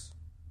us,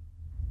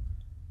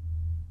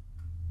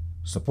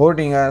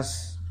 supporting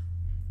us,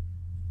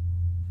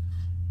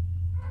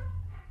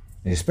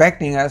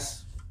 respecting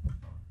us.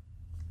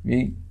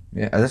 We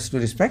others to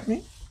respect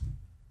me,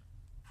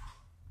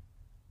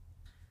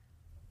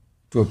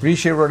 to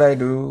appreciate what I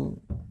do,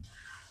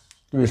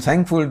 to be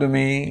thankful to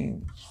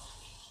me.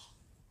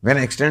 When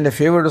I extend a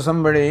favor to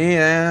somebody,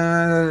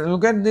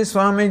 look at this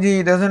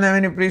Swamiji, doesn't have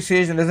any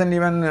appreciation, doesn't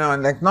even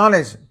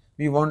acknowledge.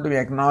 We want to be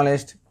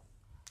acknowledged.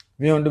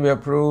 We want to be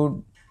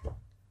approved.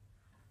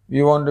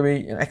 We want to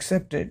be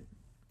accepted.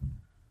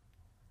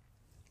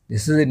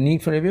 This is a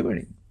need for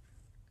everybody.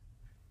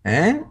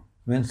 And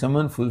when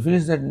someone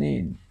fulfills that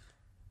need,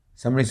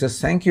 somebody says,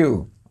 thank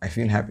you, I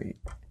feel happy.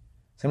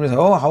 Somebody says,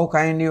 oh, how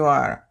kind you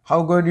are,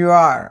 how good you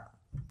are,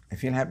 I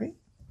feel happy.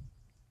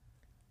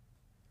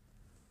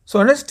 So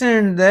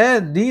understand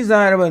that these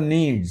are our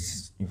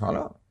needs. You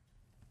follow?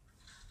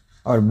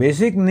 Our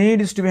basic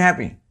need is to be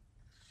happy.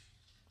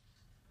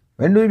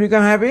 When do we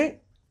become happy?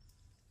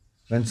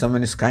 when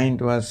someone is kind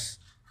to us,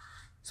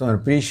 someone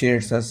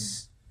appreciates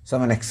us,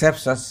 someone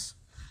accepts us,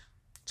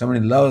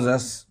 somebody loves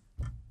us,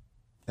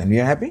 then we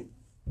are happy.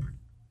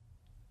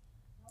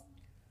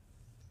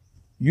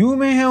 You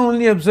may have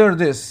only observed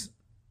this,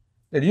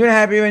 that you are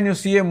happy when you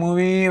see a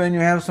movie, when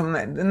you have some.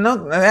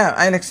 No,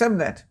 I'll accept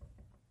that.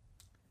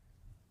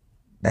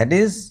 That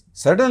is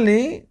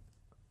certainly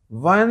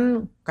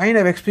one kind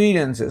of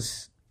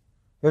experiences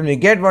when we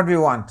get what we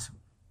want.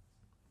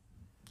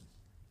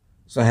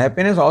 So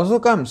happiness also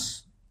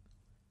comes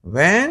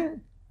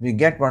when we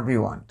get what we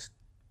want.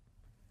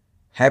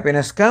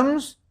 Happiness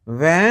comes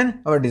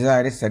when our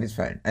desire is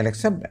satisfied. I'll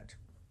accept that.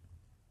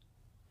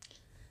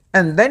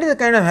 And that is the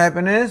kind of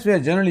happiness we are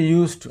generally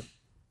used to.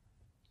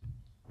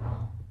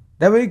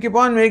 That we keep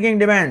on making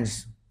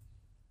demands.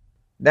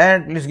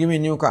 That, please give me a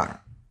new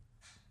car.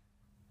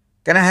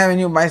 Can I have a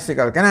new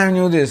bicycle? Can I have a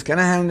new this? Can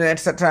I have that,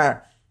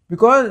 etc.?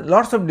 Because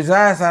lots of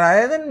desires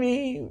arise, then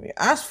we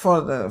ask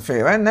for the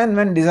favor, and then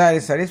when desire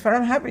is satisfied,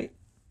 I'm happy.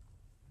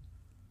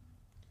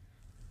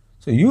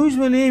 So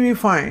usually we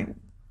find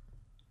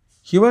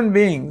human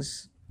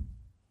beings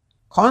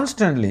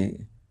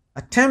constantly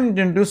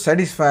attempting to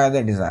satisfy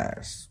their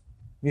desires.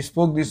 We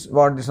spoke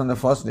about this on the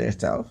first day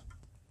itself.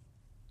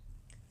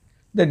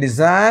 The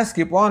desires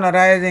keep on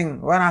arising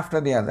one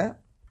after the other.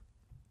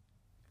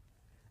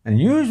 And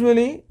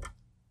usually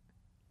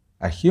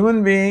a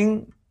human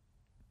being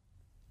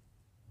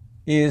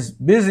is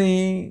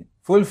busy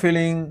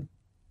fulfilling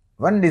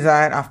one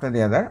desire after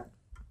the other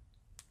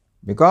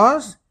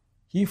because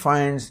he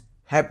finds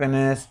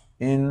happiness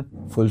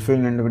in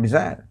fulfillment of a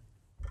desire.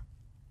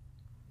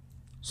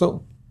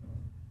 So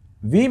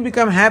we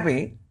become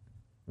happy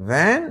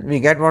when we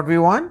get what we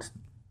want,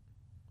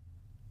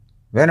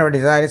 when our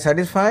desire is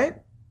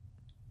satisfied.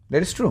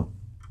 That is true.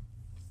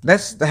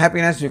 That's the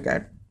happiness you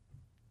get.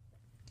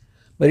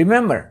 But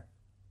remember,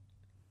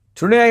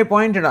 today I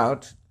pointed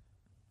out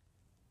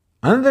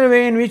another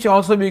way in which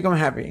also become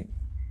happy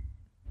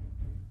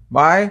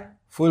by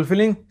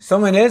fulfilling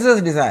someone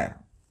else's desire.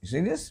 You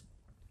see this?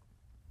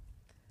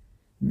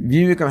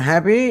 We become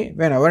happy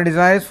when our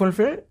desire is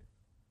fulfilled,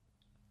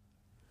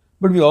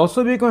 but we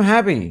also become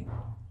happy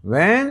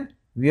when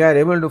we are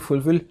able to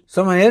fulfill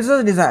someone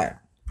else's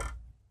desire.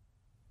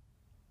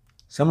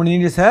 Somebody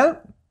needs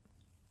help,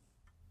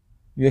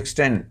 you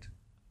extend it.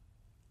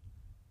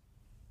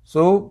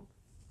 So,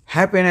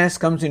 happiness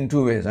comes in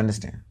two ways,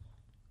 understand?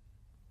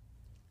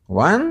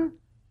 One,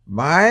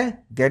 by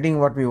getting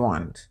what we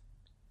want.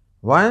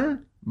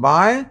 One,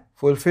 by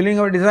fulfilling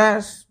our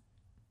desires.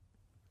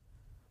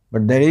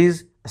 But there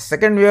is a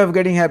second way of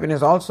getting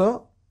happiness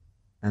also,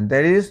 and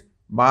that is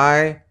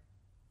by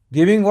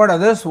giving what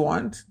others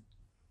want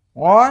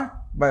or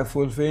by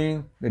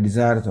fulfilling the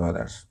desires of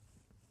others.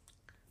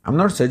 I'm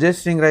not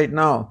suggesting right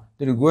now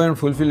that you go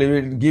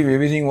and give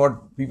everything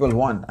what people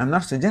want. I'm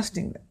not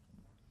suggesting that.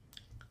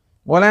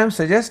 What I'm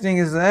suggesting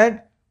is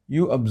that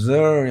you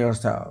observe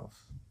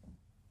yourself.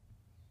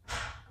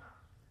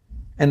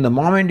 And the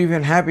moment you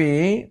feel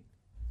happy,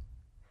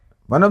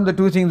 one of the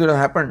two things that have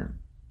happened.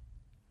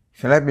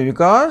 Shall happy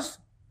because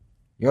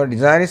your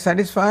desire is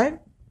satisfied,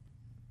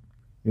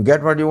 you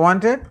get what you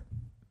wanted,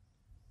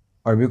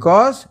 or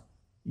because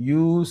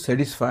you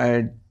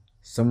satisfied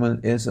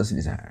someone else's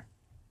desire.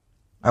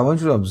 I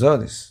want you to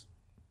observe this.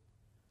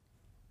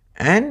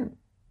 And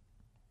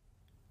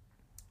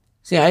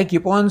see, I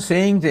keep on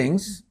saying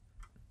things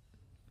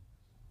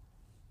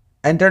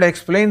and try to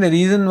explain the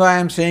reason why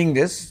I'm saying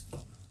this.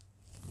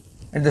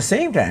 At the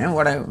same time,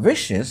 what I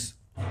wish is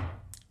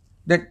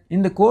that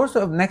in the course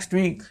of next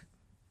week,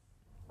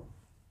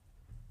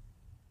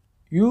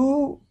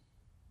 you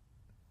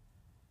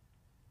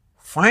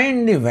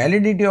find the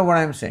validity of what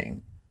I'm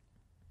saying.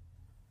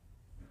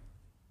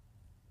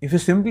 If you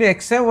simply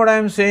accept what I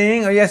am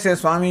saying, oh yes,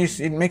 Swami,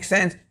 it makes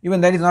sense, even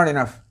that is not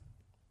enough.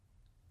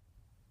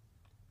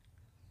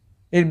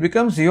 It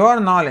becomes your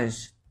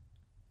knowledge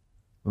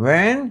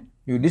when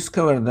you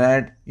discover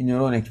that in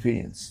your own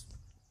experience.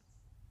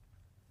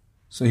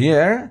 So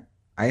here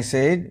I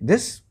said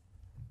this,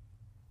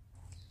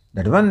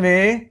 that one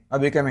way of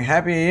becoming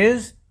happy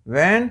is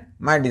when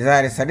my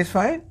desire is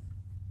satisfied.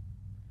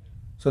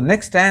 So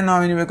next time now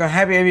when you become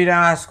happy, every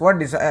time I ask what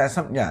desire,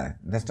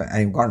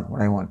 I got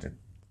what I wanted.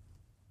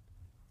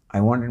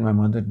 I wanted my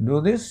mother to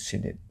do this, she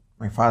did.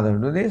 My father to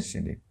do this, she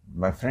did.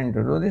 My friend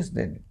to do this,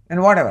 they did.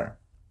 And whatever.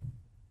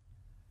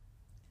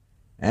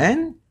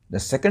 And the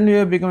second way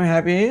of becoming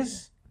happy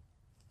is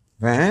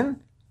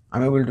when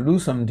I'm able to do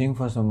something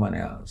for someone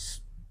else.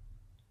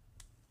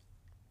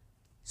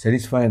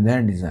 Satisfy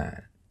their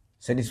desire,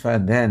 satisfy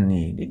their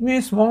need. It may be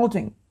a small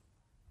thing.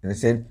 As I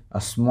said,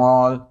 a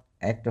small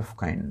act of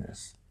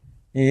kindness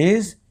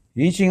is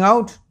reaching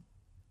out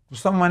to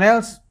someone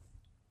else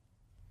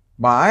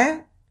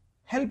by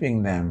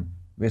helping them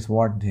with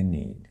what they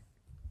need.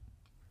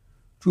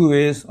 Two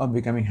ways of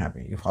becoming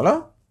happy. You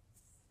follow?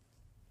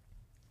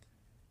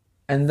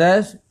 And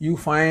thus you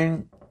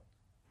find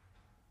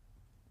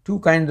two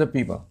kinds of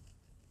people.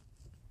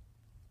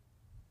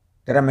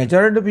 There are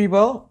majority of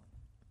people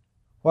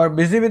who are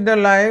busy with their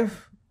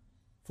life,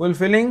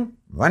 fulfilling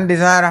one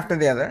desire after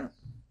the other,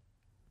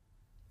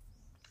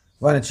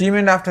 one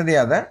achievement after the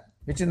other,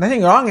 which is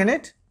nothing wrong in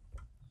it.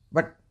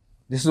 But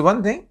this is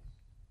one thing.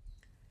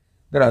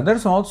 There are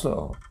others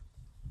also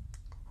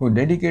who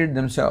dedicate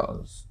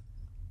themselves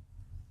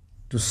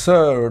to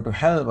serve, to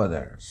help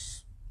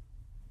others.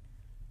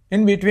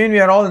 In between, we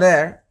are all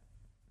there,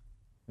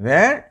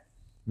 where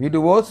we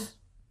do both.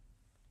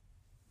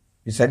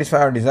 We satisfy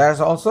our desires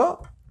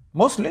also,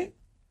 mostly,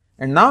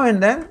 and now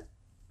and then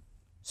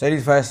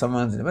satisfy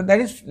someone's, but that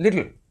is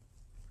little.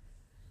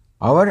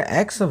 Our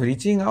acts of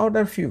reaching out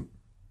are few.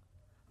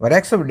 Our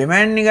acts of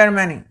demanding are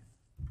many.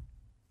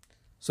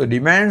 So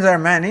demands are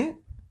many,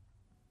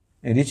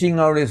 and reaching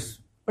out is,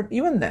 but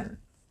even then,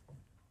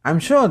 I'm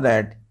sure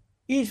that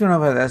each one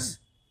of us has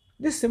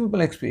these simple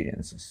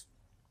experiences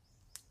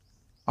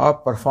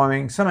of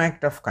performing some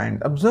act of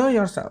kindness. Observe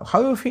yourself,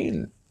 how you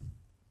feel.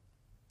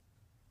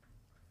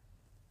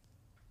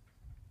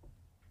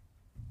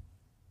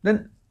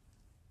 Then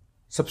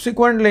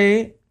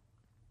subsequently,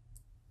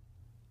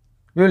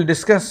 we will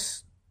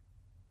discuss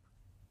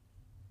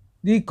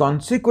the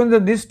consequence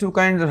of these two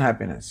kinds of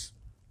happiness.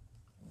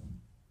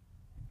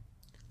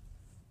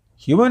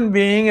 Human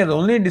being has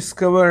only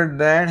discovered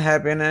that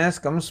happiness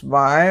comes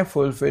by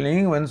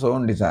fulfilling one's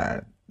own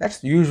desire. That's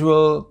the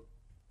usual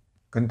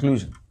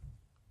conclusion.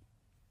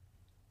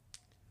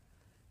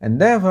 And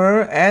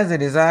therefore, as the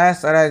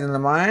desires arise in the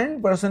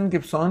mind, person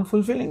keeps on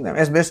fulfilling them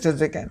as best as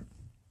they can.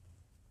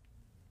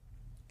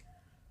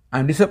 I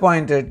am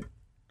disappointed,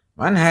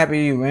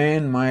 unhappy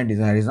when my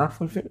desire is not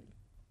fulfilled.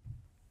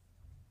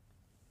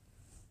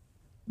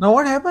 Now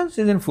what happens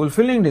is, in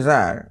fulfilling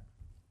desire,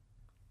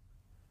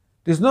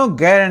 there is no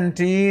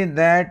guarantee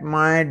that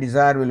my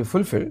desire will be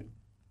fulfilled,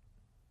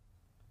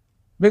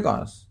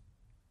 because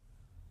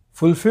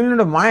fulfillment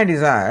of my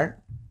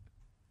desire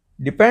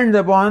depends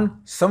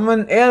upon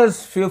someone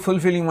else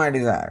fulfilling my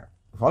desire.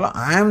 Follow?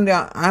 I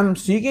am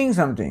seeking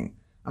something,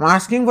 I am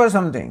asking for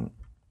something.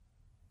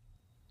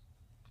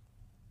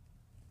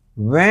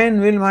 When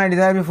will my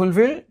desire be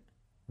fulfilled?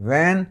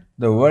 When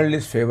the world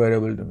is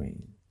favorable to me.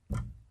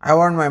 I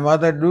want my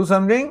mother to do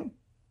something.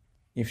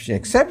 If she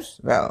accepts,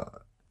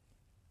 well.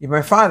 If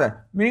my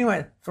father,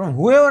 meaning from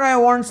whoever I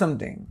want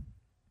something,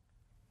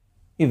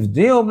 if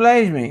they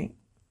oblige me,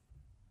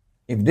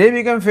 if they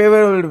become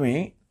favorable to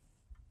me,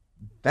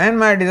 then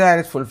my desire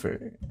is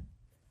fulfilled.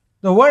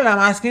 The world, I am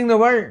asking the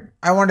world.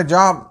 I want a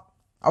job,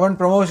 I want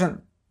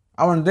promotion,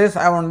 I want this,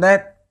 I want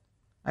that.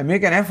 I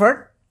make an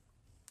effort.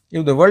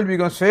 If the world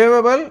becomes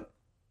favorable,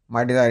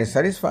 my desire is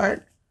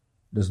satisfied.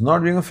 Does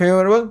not become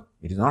favorable,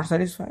 it is not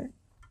satisfied.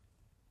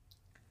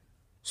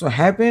 So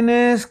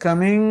happiness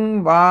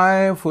coming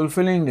by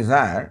fulfilling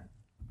desire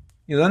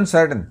is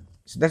uncertain.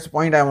 So that's the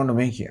point I want to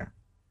make here.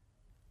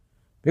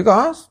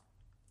 Because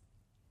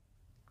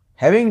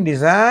having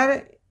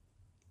desire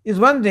is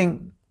one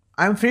thing,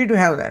 I am free to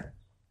have that.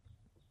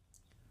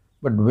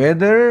 But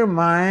whether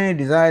my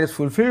desire is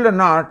fulfilled or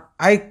not,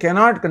 I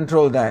cannot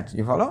control that.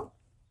 You follow?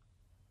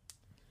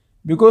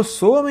 Because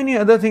so many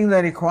other things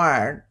are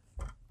required,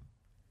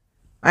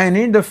 I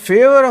need the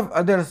favor of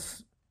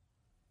others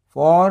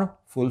for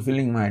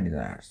fulfilling my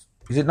desires.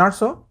 Is it not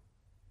so?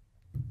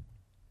 I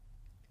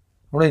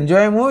want to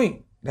enjoy a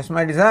movie, that's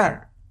my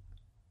desire.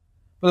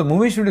 But the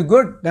movie should be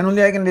good, then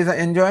only I can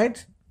enjoy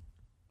it.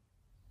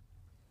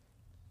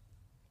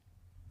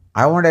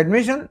 I want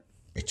admission,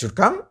 it should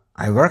come.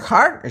 I work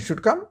hard, it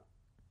should come.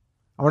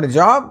 I want a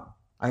job,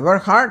 I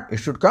work hard, it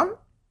should come.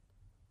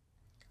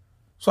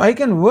 So I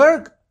can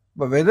work,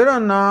 but whether or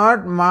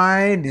not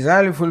my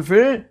desire will be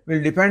fulfilled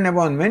will depend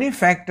upon many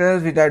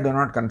factors which I do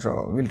not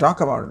control. We'll talk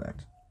about that.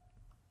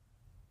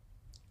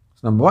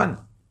 So number one,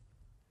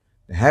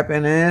 the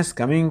happiness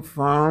coming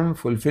from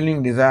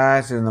fulfilling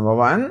desires is number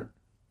one,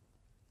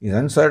 is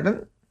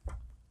uncertain,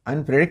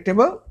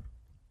 unpredictable,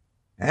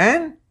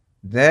 and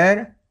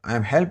there I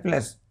am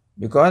helpless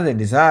because the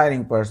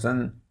desiring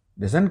person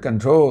doesn't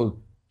control,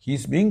 he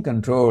is being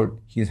controlled,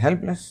 he is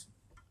helpless.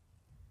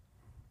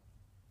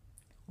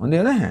 On the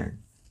other hand,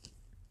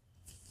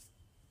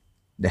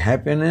 the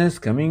happiness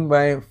coming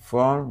by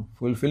from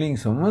fulfilling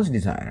someone's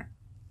desire,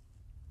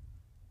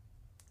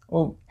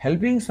 or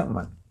helping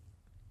someone,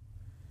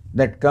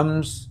 that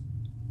comes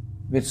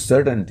with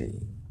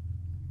certainty.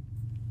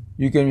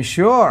 You can be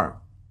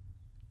sure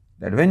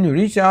that when you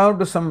reach out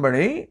to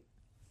somebody,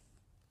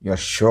 you are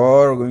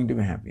sure going to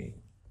be happy.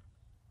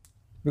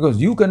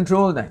 Because you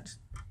control that.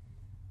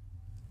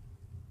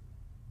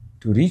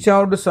 To reach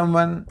out to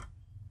someone,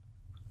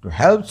 to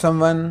help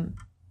someone,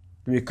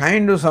 to be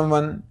kind to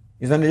someone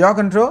is under your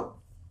control.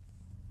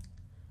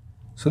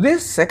 So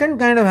this second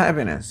kind of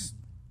happiness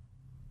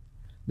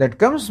that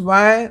comes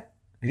by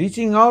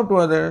reaching out to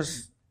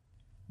others,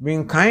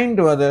 being kind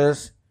to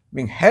others,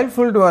 being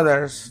helpful to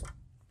others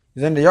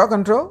is under your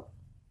control.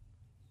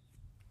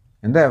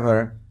 And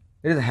therefore,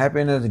 it is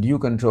happiness that you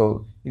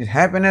control. It is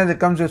happiness that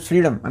comes with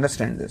freedom.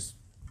 Understand this.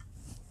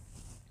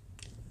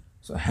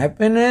 So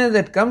happiness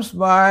that comes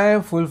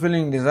by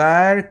fulfilling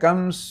desire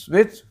comes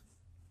with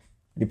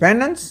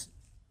dependence,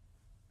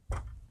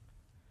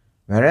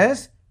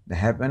 whereas the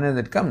happiness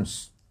that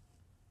comes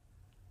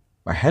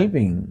by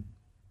helping,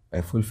 by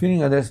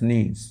fulfilling others'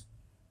 needs,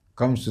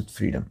 comes with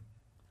freedom.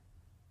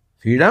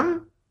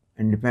 Freedom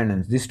and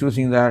dependence. These two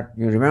things are,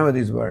 you remember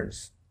these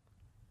words.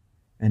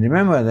 And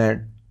remember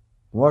that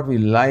what we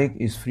like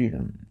is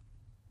freedom.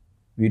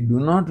 We do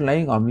not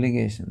like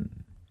obligation.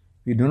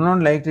 We do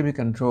not like to be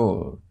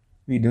controlled.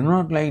 We do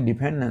not like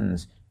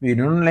dependence. We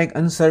don't like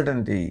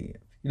uncertainty.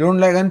 We don't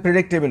like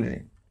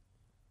unpredictability.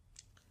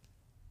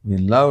 We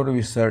love to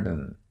be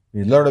certain.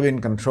 We love to be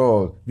in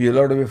control. We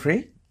love to be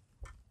free.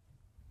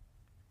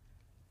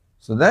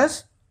 So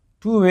that's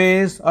two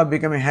ways of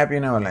becoming happy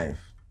in our life.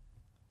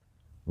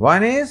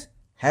 One is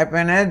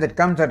happiness that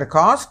comes at a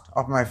cost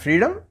of my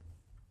freedom.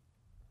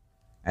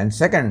 And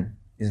second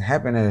is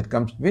happiness that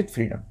comes with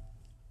freedom.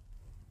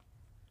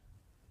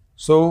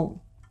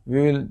 So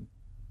we will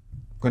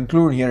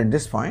conclude here at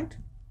this point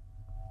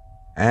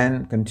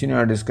and continue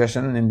our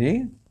discussion in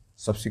the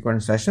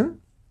subsequent session.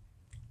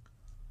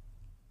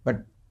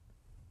 But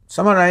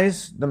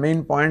summarize the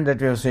main point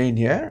that we have said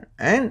here.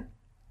 And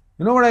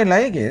you know what I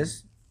like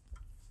is,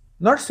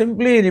 not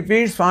simply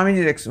repeat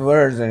Swamiji's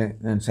words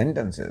and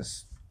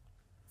sentences,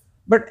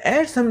 but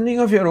add something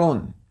of your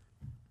own.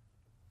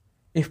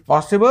 If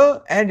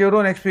possible, add your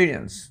own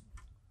experience.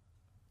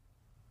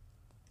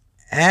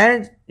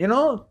 Add,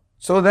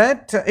 so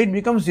that it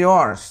becomes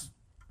yours.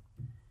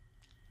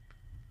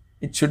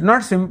 It should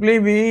not simply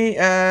be,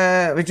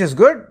 which is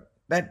good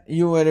that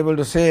you were able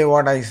to say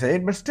what I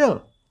said, but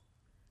still,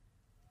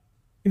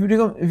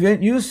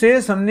 if you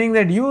say something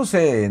that you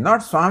say,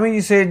 not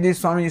Swamiji said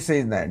this, Swamiji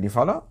says that, do you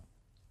follow?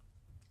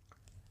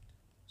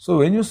 So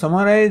when you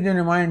summarize in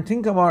your mind,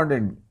 think about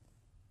it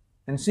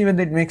and see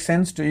whether it makes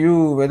sense to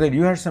you, whether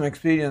you had some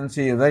experience,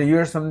 whether you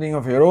had something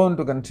of your own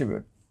to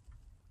contribute.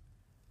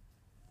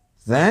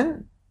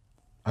 Then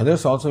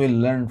others also will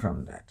learn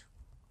from that.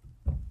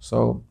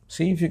 So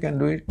see if you can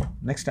do it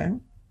next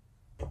time.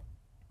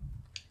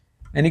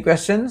 Any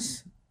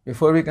questions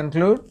before we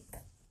conclude?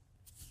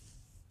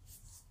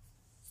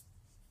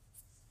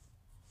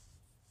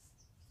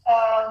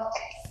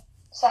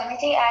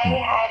 Swamiji,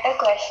 I had a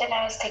question.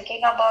 I was thinking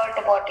about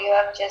what you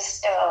have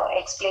just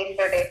explained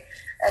today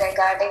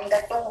regarding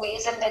the two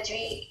ways in which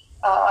we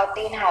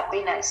attain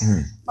happiness.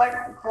 But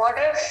what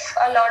if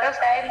a lot of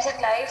times in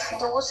life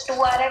those two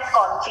are at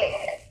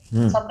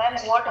conflict?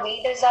 Sometimes what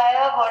we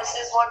desire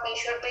versus what we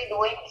should be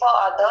doing for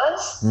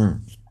others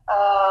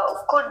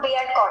could be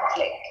at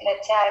conflict.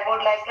 Let's say I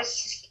would like to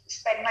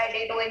spend my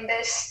day doing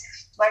this,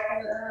 but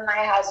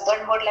my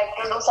husband would like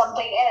to do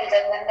something else,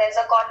 and then there's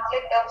a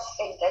conflict of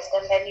interest,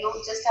 and then you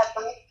just have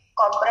to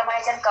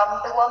compromise and come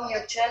to a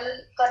mutual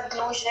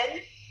conclusion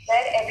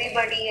where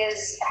everybody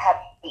is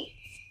happy.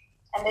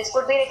 And this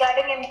could be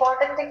regarding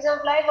important things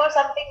of life or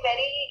something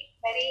very,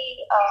 very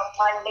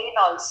mundane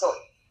also.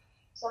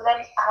 So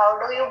then how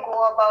do you go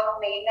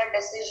about making a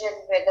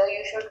decision whether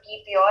you should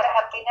keep your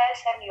happiness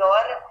and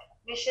your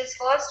wishes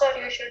first, or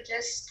you should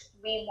just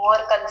be more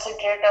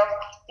considerate of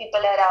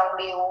people around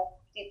you,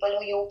 people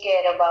who you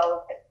care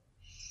about,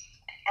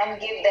 and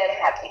give them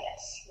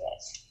happiness?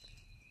 Yes.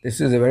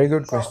 This is a very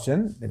good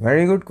question. A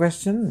very good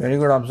question, very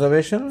good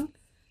observation.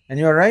 And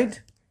you are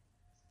right.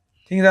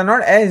 Things are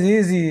not as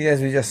easy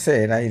as we just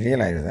said. I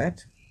realize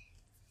that.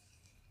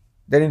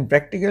 That in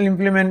practical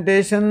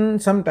implementation,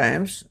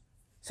 sometimes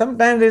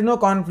there is no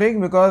conflict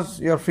because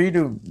you are free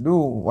to do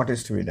what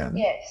is to be done.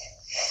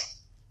 Yes.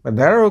 But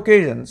there are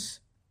occasions.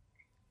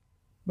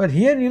 But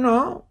here,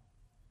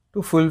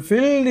 to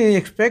fulfill the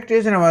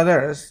expectation of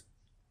others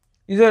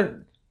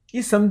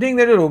is something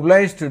that you're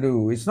obliged to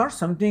do. It's not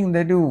something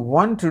that you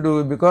want to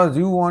do because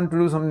you want to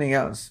do something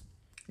else.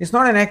 It's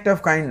not an act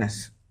of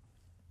kindness.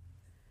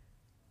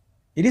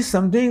 It is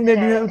something that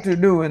you have to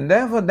do, and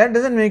therefore that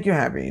doesn't make you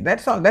happy.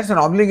 That's all. That's an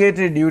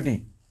obligatory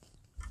duty.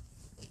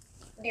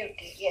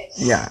 Duty, yes.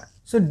 Yeah.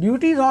 So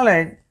duty is all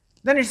right.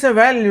 Then it's a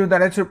value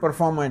that I should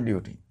perform my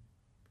duty.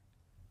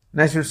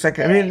 And I should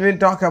we'll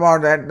talk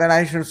about that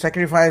I should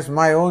sacrifice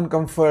my own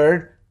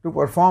comfort to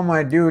perform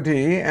my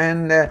duty,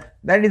 and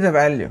that is a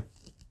value.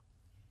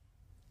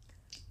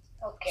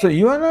 Okay. So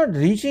you are not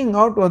reaching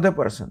out to other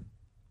person.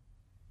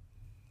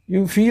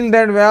 You feel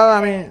that,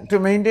 to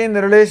maintain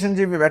the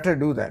relationship, you better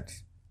do that.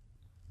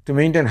 To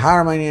maintain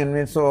harmony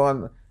and so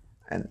on,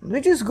 and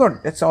which is good.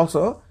 It's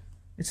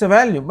a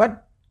value.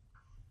 But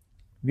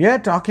we are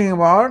talking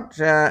about,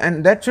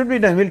 and that should be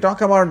done. We'll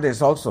talk about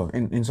this also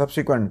in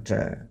subsequent,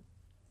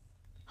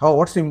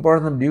 what's the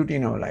importance of duty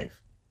in our life.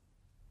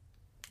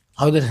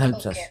 How that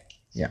helps us.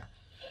 Yeah.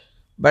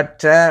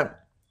 But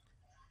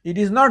it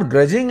is not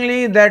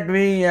grudgingly that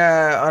we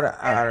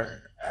that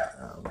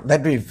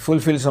we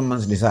fulfill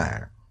someone's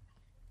desire.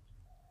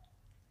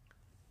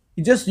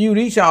 It's just you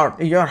reach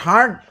out, your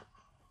heart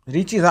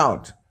reaches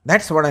out.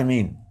 That's what I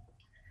mean.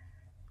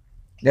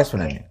 That's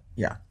what I mean.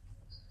 Yeah.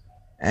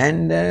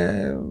 And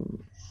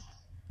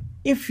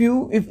if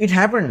it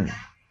happened,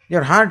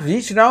 your heart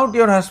reached out to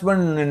your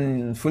husband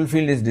and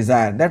fulfilled his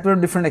desire, that was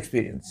a different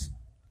experience.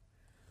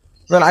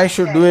 Well, I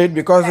should do it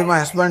because of my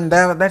husband,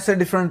 that's a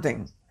different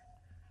thing.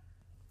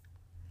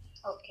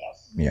 Okay.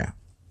 Yeah.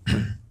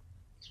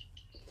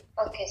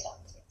 Okay, sir.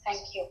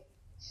 Thank you.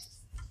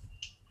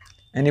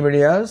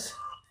 Anybody else?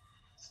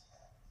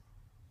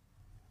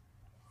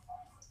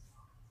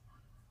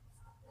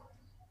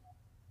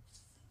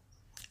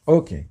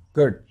 Okay,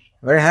 good.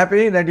 Very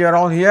happy that you are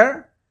all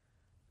here,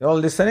 you're all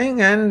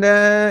listening, and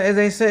as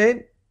I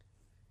said,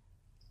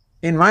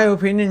 in my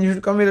opinion, you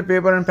should come with a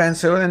paper and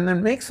pencil and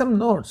then make some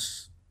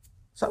notes,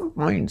 some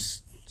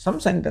points,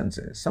 some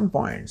sentences, some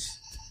points,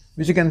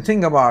 which you can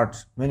think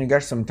about when you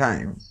get some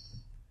time.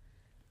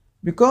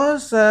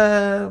 Because,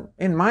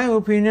 in my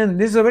opinion,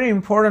 this is a very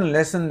important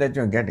lesson that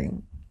you're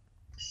getting.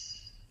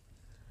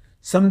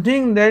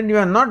 Something that you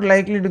are not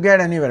likely to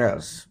get anywhere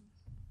else.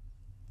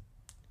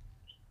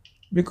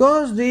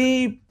 Because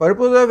the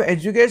purpose of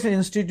education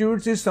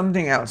institutes is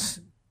something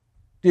else.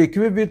 To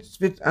equip it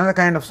with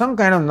some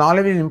kind of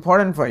knowledge is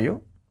important for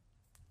you.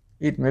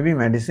 It may be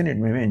medicine, it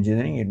may be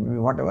engineering, it may be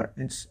whatever.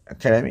 It's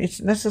academic,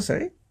 it's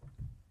necessary.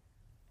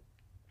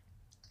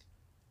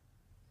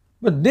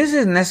 But this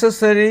is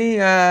necessary,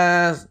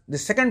 the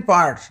second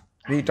part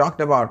we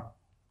talked about,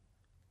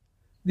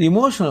 the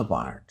emotional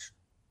part,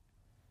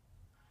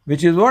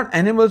 which is what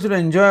enables you to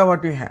enjoy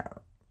what you have.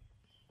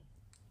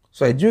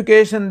 So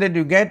education that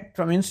you get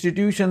from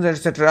institutions,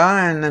 etc.,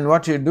 and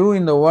what you do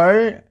in the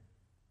world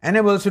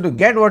enables you to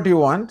get what you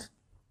want.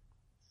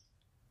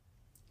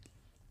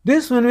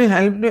 This one will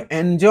help you to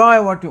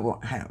enjoy what you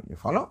have. You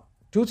follow?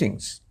 Two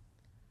things.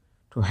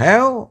 To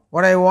have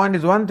what I want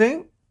is one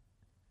thing,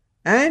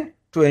 and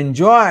to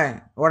enjoy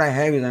what I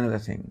have is another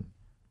thing.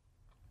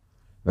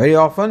 Very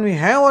often we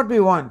have what we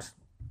want,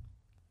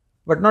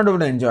 but not able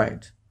to enjoy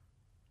it.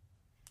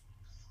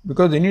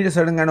 Because we need a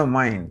certain kind of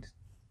mind.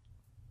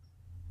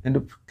 And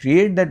to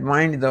create that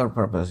mind is our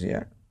purpose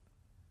here.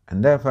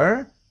 And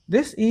therefore,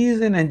 this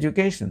is an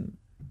education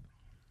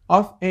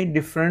of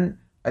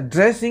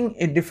addressing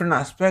a different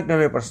aspect of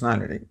your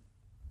personality.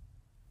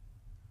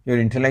 Your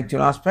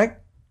intellectual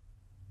aspect,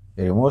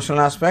 your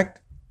emotional aspect,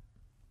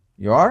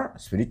 your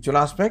spiritual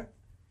aspect.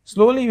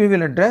 Slowly we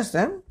will address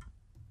them.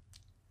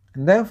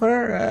 And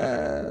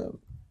therefore,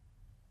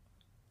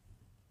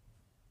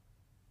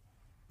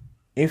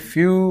 if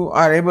you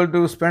are able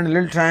to spend a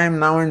little time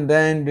now and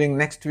then, during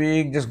next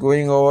week, just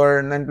going over,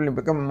 and then it will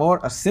become more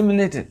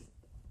assimilated.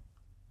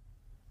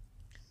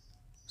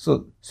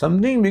 So,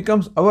 something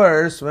becomes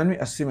ours when we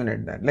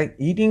assimilate that. Like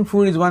eating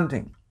food is one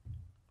thing.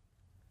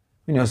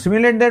 When you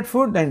assimilate that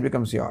food, then it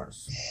becomes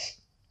yours.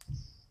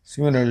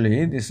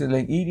 Similarly, this is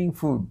like eating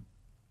food.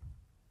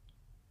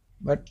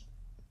 But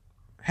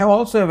have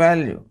also a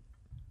value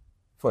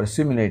for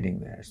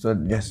assimilating that. So,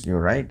 yes, you're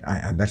right.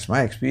 That's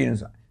my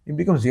experience. It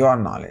becomes your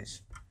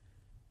knowledge.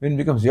 When it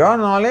becomes your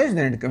knowledge,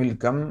 then it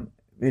will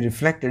be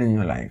reflected in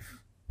your life.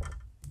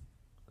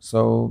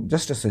 So,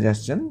 just a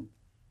suggestion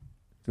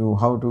to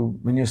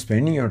when you're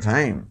spending your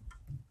time,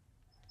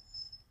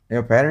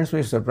 your parents will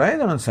be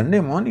surprised on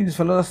Sunday morning, these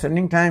fellows are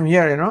spending time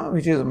here,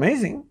 which is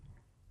amazing,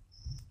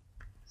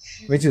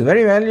 which is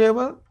very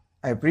valuable.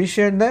 I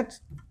appreciate that.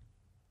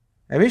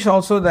 I wish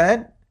also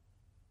that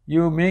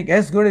you make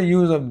as good a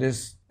use of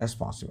this as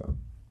possible.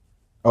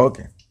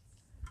 Okay.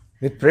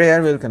 With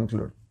prayer, we'll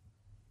conclude.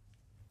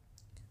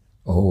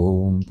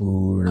 Om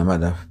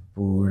Purnamadah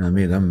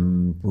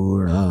Purnamidam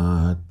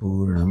Purnat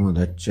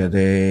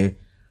Purnamudachyate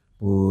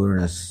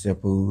Purnasya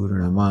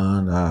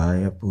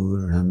Purnamadaya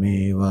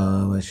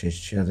Purnameva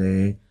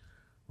Vasishyate.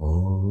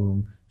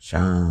 Om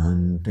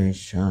Shanti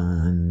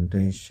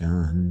Shanti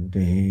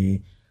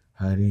Shanti.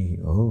 Hari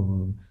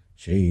Om.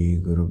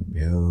 Shri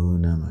Gurubhyo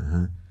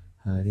Namaha.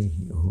 Hari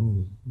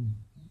Om.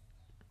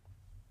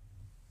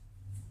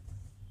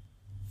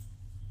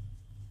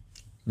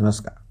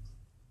 Namaskar.